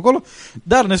numele de acum acolo,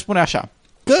 dar ne spune așa,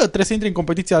 că trebuie să intri în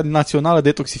competiția națională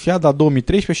Detoxifiada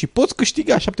 2013 și poți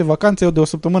câștiga 7 vacanțe de o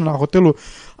săptămână la hotelul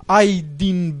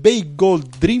din Bay Gold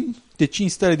Dream de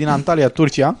 5 stele din Antalya,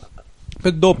 Turcia, pe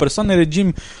 2 persoane,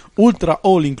 regim ultra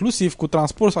all-inclusiv, cu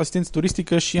transport, asistență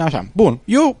turistică și așa. Bun,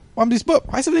 eu am zis,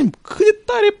 hai să vedem cât de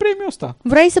tare e premiul ăsta.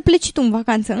 Vrei să pleci tu în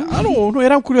vacanță, nu? Nu,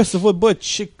 eram curios să văd,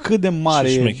 cât de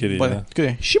mare e.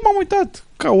 Și m-am uitat,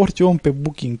 ca orice om pe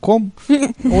Booking.com,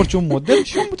 orice om model,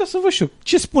 și am putea să văd și eu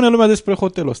ce spune lumea despre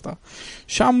hotelul ăsta.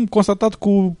 Și am constatat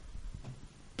cu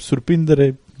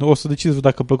surprindere, o să decideți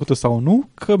dacă plăcută sau nu,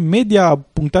 că media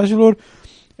punctajelor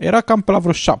era cam pe la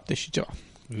vreo 7 și ceva.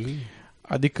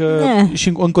 Adică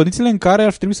și în condițiile în care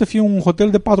ar trebui să fie un hotel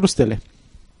de 4 stele.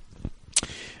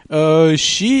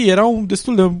 Și erau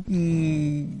destul de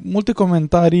multe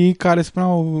comentarii care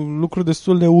spuneau lucruri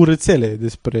destul de urâțele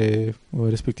despre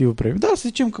respectivul premiu. Dar să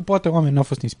zicem că poate oamenii n-au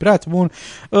fost inspirați. Bun.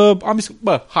 Am zis,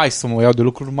 hai să mă iau de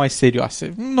lucruri mai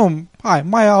serioase. Nu,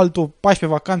 mai altul,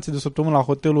 14 vacanțe de săptămână la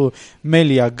hotelul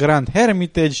Melia Grand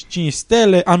Hermitage, 5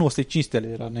 stele. Nu, ăsta e 5 stele,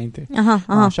 era înainte. Aha.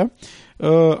 Așa.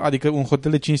 Adică un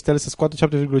hotel de 5 stele să scoate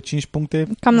 7,5 puncte.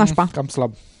 Cam nașpa. Cam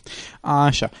slab.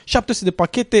 Așa. 700 de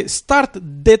pachete Start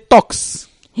Detox.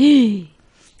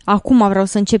 Acum vreau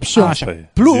să încep și eu. Așa.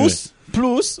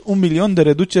 Plus 1 milion de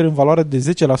reduceri în valoare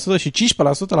de 10% și 15%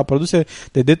 la produse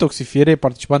de detoxifiere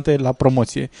participante la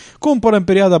promoție. Cumpără în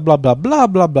perioada bla bla bla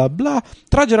bla bla bla.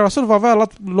 Tragerea la sol va avea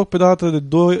loc pe data de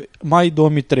 2 mai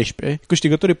 2013.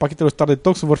 Câștigătorii pachetelor Start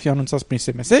Detox vor fi anunțați prin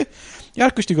SMS,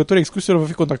 iar câștigătorii exclusivilor vor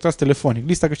fi contactați telefonic.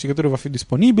 Lista câștigătorilor va fi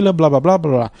disponibilă, bla bla bla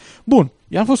bla bla. Bun,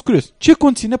 i-am fost curios. Ce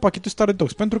conține pachetul Start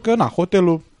Detox? Pentru că,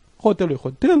 hotelul e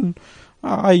hotel.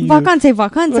 Vacanța e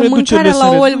vacanță, mâncarea la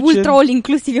ultra all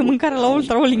inclusiv, e mâncarea la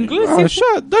ultra all inclusiv.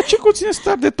 Așa, dar ce conține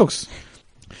Start Detox?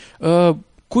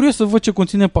 Curios să văd ce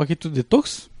conține pachetul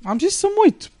Detox. Am zis să mă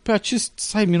uit pe acest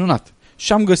site minunat.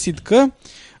 Și am găsit că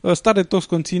Start Detox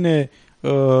conține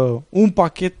un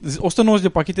pachet, 190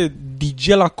 de pachete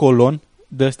Digela Colon.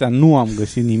 De astea nu am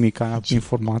găsit nimic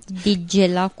informat.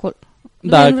 Digela Colon.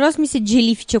 Da. Nu vreau să mi se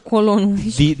gelifice colonul.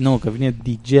 Nu, că vine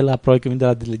Digela, probabil că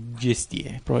vine de la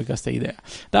digestie. Probabil că asta e ideea.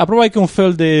 Da, probabil că e un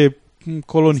fel de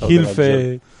colon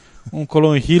hilfe, un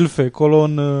colon hilfe,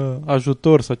 colon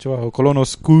ajutor sau ceva, colon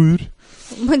oscur.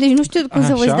 Deci nu știu cum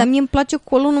să văd, dar mie îmi place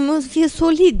colonul meu să fie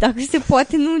solid, dacă se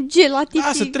poate, nu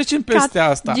gelatificat. Să trecem peste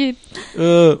asta.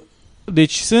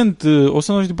 Deci sunt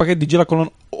 190 de pachete Digela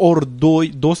Colon ori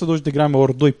 2, 220 de grame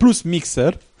ori 2 plus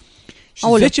mixer. Și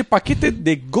 10 pachete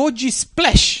de Goji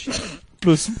Splash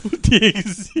plus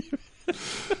multi-exime.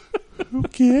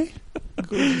 Ok.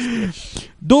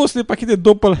 200 de pachete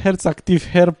Doppelherz Activ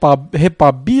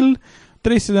Hepabil,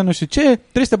 300 de nu știu ce,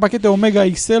 300 pachete Omega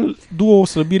XL, duo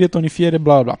slăbire, tonifiere,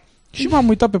 bla bla. Și m-am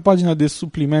uitat pe pagina de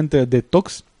suplimente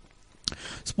Detox.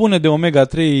 Spune de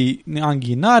omega-3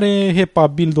 anghinare,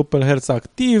 Hepabil Doppelherz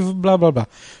Activ, bla bla bla.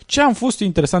 Ce am fost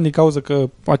interesant din cauza că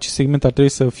acest segment ar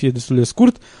trebui să fie destul de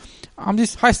scurt. am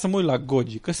zis, hai să mă uit la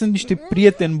goji, că sunt niște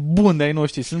prieteni buni de-ai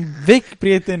noștri, sunt vechi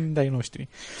prieteni de-ai noștri.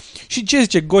 Și ce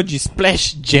zice Goji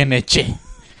Splash GNC?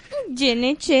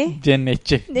 GNC.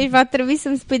 Deci va trebui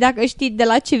să-mi spui dacă știi de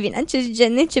la ce vine acest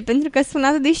GNC, pentru că sună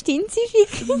atât de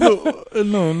științific.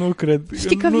 Nu cred.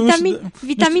 Știi că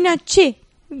vitamina C.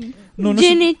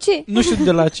 GNC. Nu știu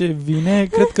de la ce vine,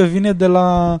 cred că vine de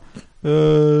la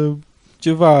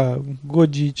ceva,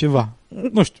 Goji ceva.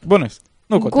 Nu știu, bănuiesc.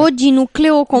 Goji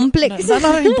nucleocomplex. Dar nu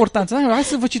are importanță. Hai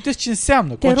să vă citesc ce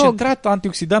înseamnă. Concentrat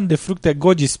antioxidant de fructe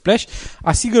Goji Splash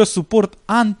asigură suport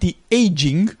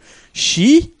anti-aging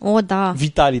și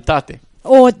vitalitate.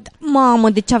 Mamă,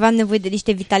 deci aveam nevoie de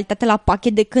niște vitalitate la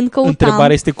pachet de când căutam.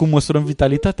 Întrebarea este cum măsurăm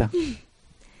vitalitatea.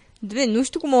 Nu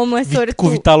știu cum o măsori cu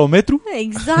vitalometru?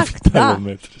 Exact, da.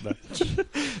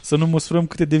 Să nu măsurăm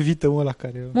câte de vită ăla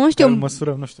care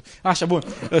măsurăm, nu știu. Așa, bun.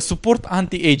 Suport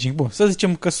anti-aging. Bun, să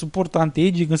zicem că suport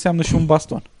anti-aging înseamnă și un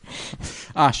baston.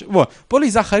 Așa, bun.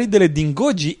 Polizaharidele din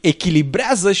goji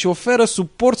echilibrează și oferă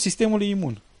suport sistemului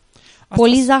imun.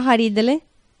 Polizaharidele?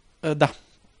 Da.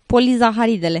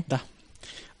 Polizaharidele. Da.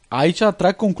 Aici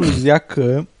trag concluzia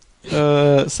că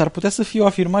s-ar putea să fie o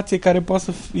afirmație care poate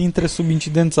să intre sub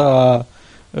incidența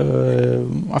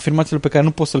afirmațiilor pe care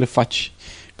nu poți să le faci.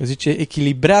 Că zice,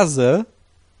 echilibrează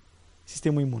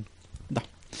sistemul imun. Da.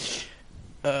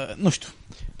 Nu știu.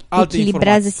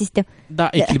 Echilibrează sistemul. Da,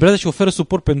 echilibrează și oferă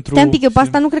suport pentru... Stai un pic, eu pe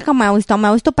asta nu cred că am mai auzit-o. Am mai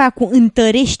auzit-o pe aia cu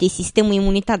întărește sistemul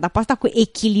imunitar, dar pe asta cu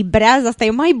echilibrează, asta e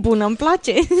mai bună, îmi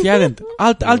place. Fii atent.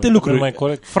 Alte lucruri. Mai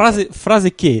corect. Fraze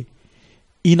cheie.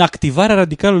 Inactivarea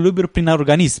radicalelor libere prin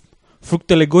organism.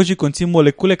 Fructele goji conțin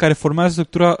molecule care formează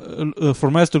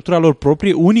structura lor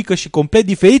proprie, unică și complet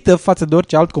diferită față de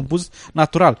orice alt compus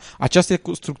natural. Aceste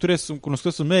structuri sunt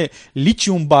cunoscute sub numele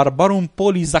Lithium Barbarum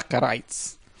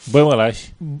Polysaccharides. Bă, mă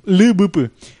lași.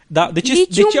 LBP. Da, de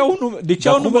ce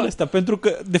au numele ăsta? Pentru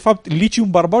că, de fapt, Lithium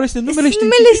Barbarum este numele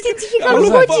științific al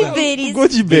goji berries.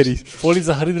 Goji berries.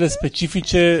 Polizaharidele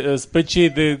specifice speciei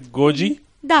de goji?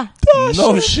 Da.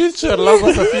 No shit, Sherlock,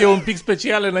 o să fie un pic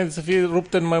speciale înainte să fie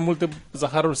rupte în mai multe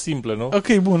zaharuri simple, nu?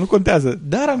 Ok, bun, nu contează.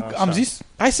 Dar am zis,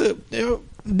 hai să...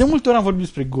 De multe ori am vorbit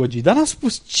despre goji, dar n-am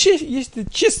spus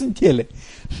ce sunt ele.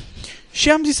 Și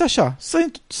am zis așa,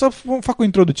 să fac o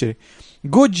introducere.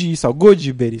 Goji sau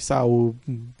goji berry sau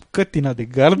cătina de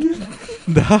gard,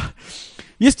 da,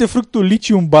 este fructul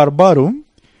Lithium Barbarum,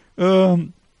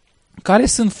 care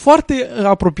sunt foarte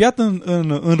apropiat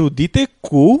înrudite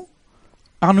cu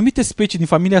anumite specii din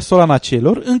familia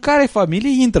Solanaceelor, în care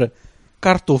familie intră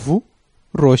cartoful,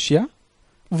 roșia,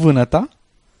 vânăta,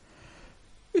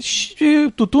 și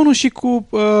tutunul și cu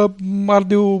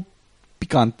ardeu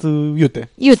picant, iute.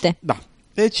 Da.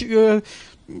 Deci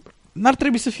n-ar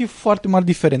trebui să fie foarte mari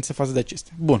diferențe față de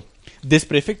acestea. Bun.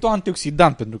 Despre efectul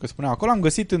antioxidant, pentru că spuneam acolo, am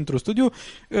găsit într-un studiu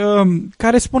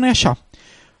care spune așa.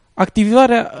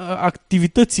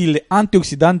 Activitățile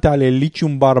antioxidante ale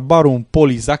Lithium Barbarum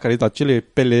Polysaccharides, acele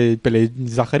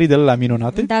zaharidele la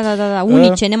minunate. Da,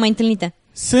 unice, nemai întâlnite.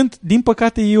 Sunt, din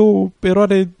păcate, e o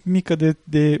eroare mică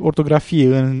de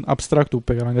ortografie în abstractul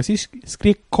pe care l-am găsit.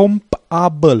 Scrie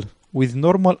compatible with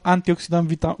normal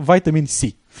antioxidant vitamin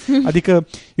C. Adică,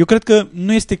 eu cred că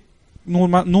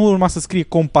nu urma să scrie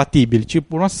compatibil, ci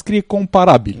urma să scrie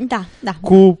comparabil. Da.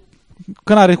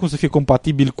 Că n-are cum să fie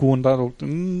compatibil cu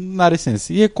n-are sens.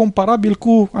 E comparabil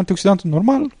cu antioxidantul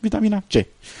normal, vitamina C.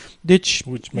 Deci,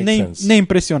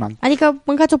 neimpresionant. Adică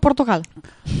mâncați o portocală.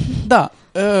 Da.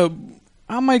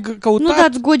 Am mai căutat... Nu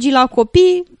dați goji la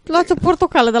copii, luați o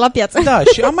portocală de la piață. Da,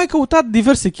 și am mai căutat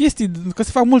diverse chestii, că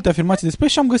se fac multe afirmații despre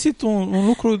și am găsit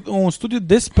un studiu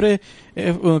despre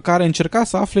care încerca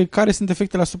să afle care sunt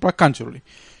efectele asupra cancerului.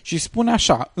 Și spune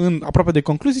așa, aproape de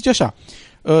concluzie, zice așa: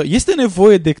 este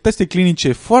nevoie de teste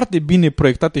clinice foarte bine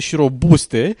proiectate și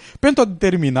robuste pentru a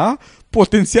determina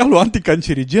potențialul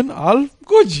anticancerigen al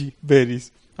goji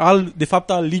berries, de fapt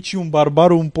al Lithium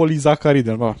Barbarum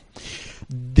Polysaccharides.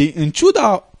 În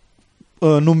ciuda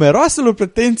numeroaselor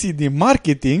pretenții din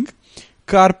marketing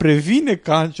că ar previne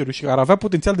cancerul și că ar avea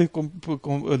potențial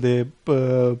de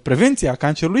prevenție a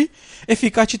cancerului,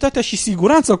 eficacitatea și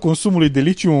siguranța consumului de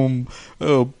lithium,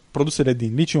 produsele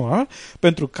din lithium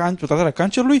pentru tratarea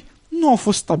cancerului nu au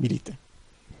fost stabilite.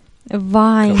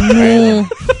 Vai, nu!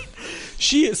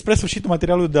 Și spre sfârșit,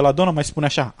 materialul de la Dona mai spune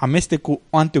așa: amestecul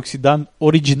antioxidant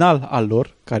original al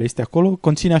lor, care este acolo,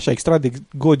 conține așa extract de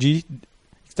goji,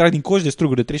 extract din coși de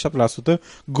struguri de 37%,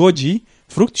 goji,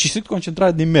 fruct și strict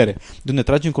concentrat din mere. De unde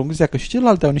tragem concluzia că și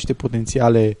celelalte au niște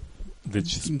potențiale.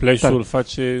 Deci splash-ul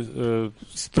face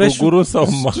strugurul sau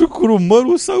strugurul,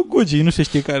 mărul sau goji, nu se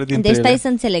știe care dintre ele. Deci stai să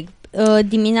înțeleg.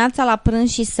 dimineața la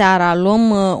prânz și seara luăm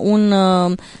un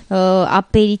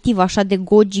aperitiv așa de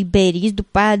goji berries,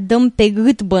 după aia dăm pe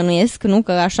gât, bănuiesc, nu?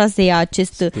 Că așa se ia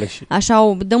acest... Splash.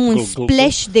 Așa dăm un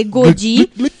splash de goji,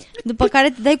 după care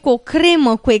te dai cu o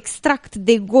cremă cu extract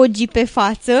de goji pe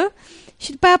față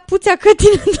și după aia puțea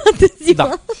cătină toată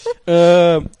ziua.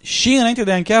 Da. Și înainte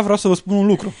de a încheia vreau să vă spun un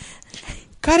lucru.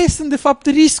 Care sunt de fapt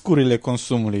riscurile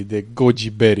consumului de goji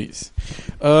berries?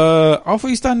 Au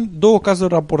fost două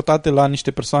cazuri raportate la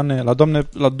niște persoane,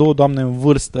 la două doamne în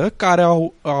vârstă care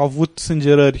au avut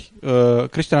sângerări,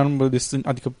 creșterea numărului de sânge,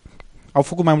 adică au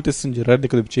făcut mai multe sângerări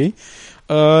decât de obicei,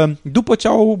 după ce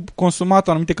au consumat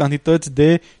anumite cantități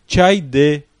de ceai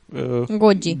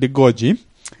de goji.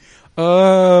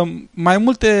 Mai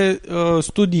multe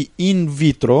studii in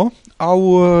vitro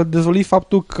au dezvăluit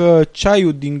faptul că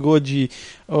ceaiul din goji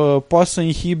poate să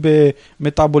inhibe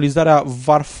metabolizarea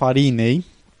varfarinei,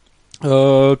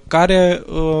 care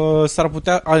s-ar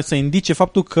putea să indice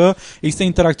faptul că există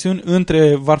interacțiuni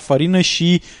între varfarină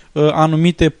și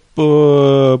anumite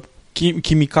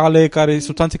chimicale,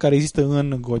 substanțe care există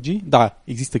în goji. Da,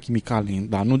 există chimicale,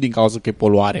 dar nu din cauza că e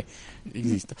poluare.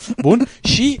 Există. Bun.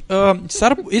 Și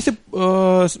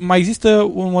mai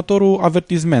există următorul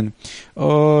avertisment.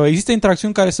 Există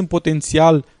interacțiuni care sunt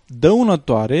potențial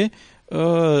dăunătoare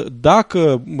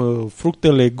dacă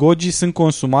fructele goji sunt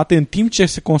consumate în timp ce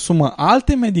se consumă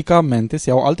alte medicamente, se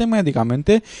iau alte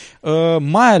medicamente,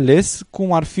 mai ales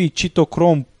cum ar fi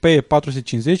citocrom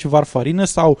P450, varfarină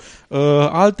sau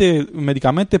alte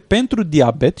medicamente pentru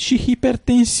diabet și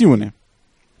hipertensiune.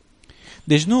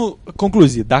 Deci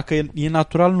concluzie, dacă e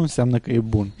natural nu înseamnă că e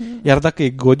bun. Iar dacă e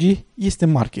goji, este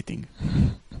marketing.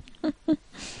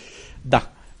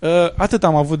 Da. Atât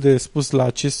am avut de spus la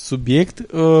acest subiect.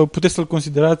 Puteți să-l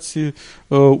considerați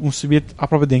un subiect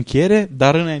aproape de încheiere,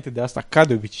 dar înainte de asta, ca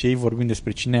de obicei, vorbim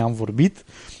despre cine am vorbit,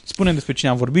 spunem despre cine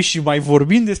am vorbit și mai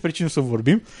vorbim despre cine o să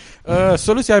vorbim.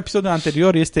 Soluția episodului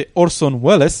anterior este Orson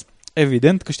Welles,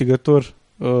 evident, câștigător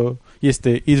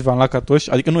este Istvan Lakatos,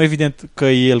 adică nu evident că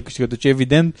e el câștigător, ci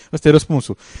evident, ăsta e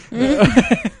răspunsul.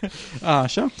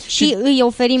 Așa. Și îi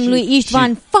oferim lui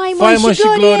Istvan faimă și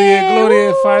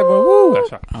glorie, faimă,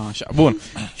 așa. Bun.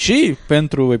 Și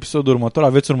pentru episodul următor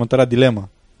aveți următoarea dilemă.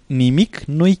 Nimic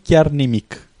nu-i chiar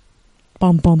nimic.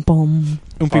 Pam, pam, pam.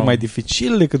 Un pic mai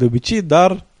dificil decât de obicei,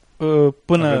 dar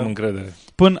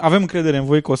avem încredere în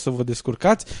voi că o să vă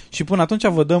descurcați și până atunci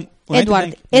vă dăm...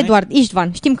 Eduard,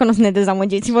 Istvan, știm că nu o să ne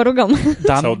dezamăgiți, vă rugăm.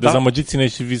 Sau dezamăgiți-ne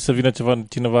și să vină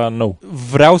cineva nou.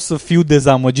 Vreau să fiu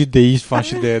dezamăgit de Istvan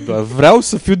și de Eduard. Vreau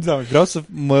să fiu dezamăgit, vreau să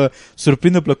mă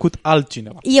surprindă plăcut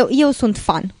altcineva. Eu sunt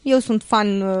fan. Eu sunt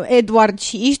fan Eduard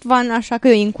și Istvan, așa că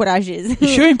eu îi încurajez.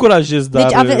 Și eu îi încurajez,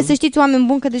 dar... Deci să știți, oameni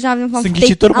buni, că deja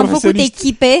am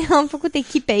făcut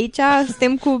echipe aici,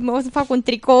 o să fac un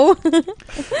tricou.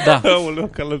 Da.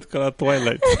 Ca la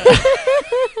Twilight.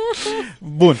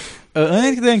 Bun.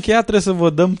 Înainte de încheiat trebuie să vă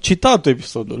dăm citatul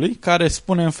episodului, care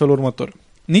spune în felul următor.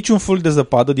 Niciun ful de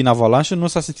zăpadă din avalanșă nu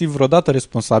s-a simțit vreodată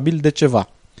responsabil de ceva.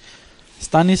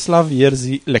 Stanislav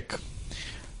Jerzy Lec.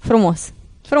 Frumos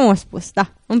spus,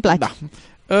 da, îmi place.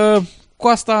 Da. Cu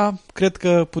asta cred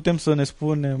că putem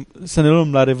să ne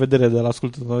luăm la revedere de la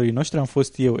ascultătorii noștri. Am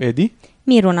fost eu, Edi,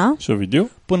 Miruna și Ovidiu.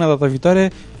 Până data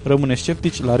viitoare, rămâneți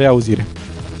sceptici, la reauzire.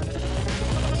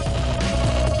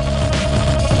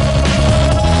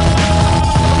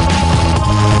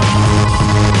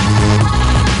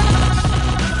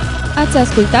 Ați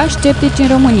ascultat Sceptici în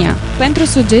România. Pentru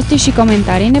sugestii și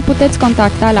comentarii ne puteți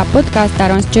contacta la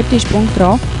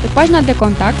podcast@sceptici.ro, pe pagina de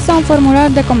contact sau în formular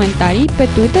de comentarii, pe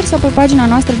Twitter sau pe pagina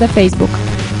noastră de Facebook.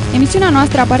 Emisiunea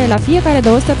noastră apare la fiecare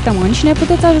 2 săptămâni și ne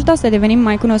puteți ajuta să devenim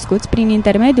mai cunoscuți prin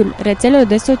intermediul rețelelor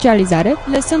de socializare,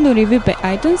 lăsând un review pe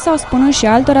iTunes sau spunând și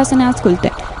altora să ne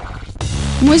asculte.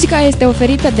 Muzica este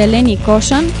oferită de Lenny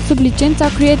Koshan sub licența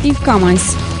Creative Commons.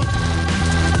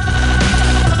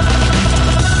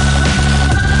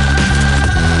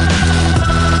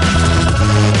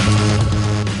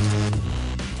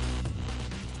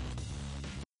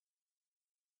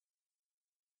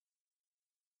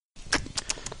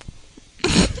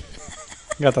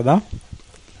 Gata, da?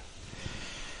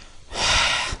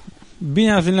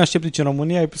 Bine ați venit la Sceptici în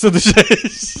România, episodul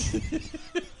 60.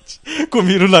 Cu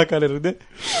Miruna care râde.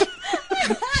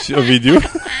 Și Ovidiu. Să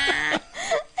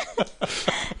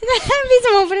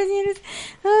mă opresc din râs.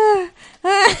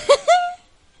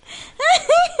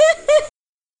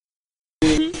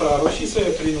 Roșii sau e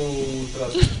prin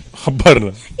tras? Habar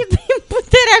n-am. E prin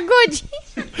puterea Goji.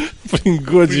 Prin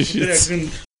Goji și...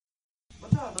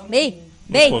 Bei.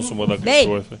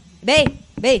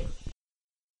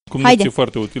 Cum nu e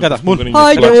foarte util. Gata, bun.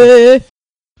 Haide.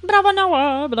 Bravo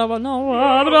nouă, bravo nouă,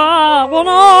 bravo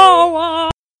nouă.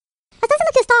 Asta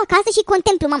înseamnă că eu stau acasă și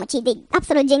contemplu, mamă, ce idei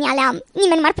absolut geniale am.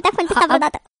 Nimeni nu m-ar putea contesta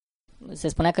vreodată. Se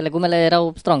spunea că legumele erau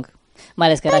strong. Mai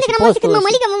ales că era și postul.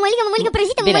 Mămăligă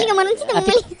prăjită, mămăligă mărunțită,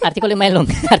 mămăligă. Articolul e mai lung.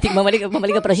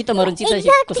 Mămăligă prăjită, mărunțită și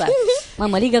cu sare.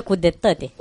 Mămăligă cu dreptate.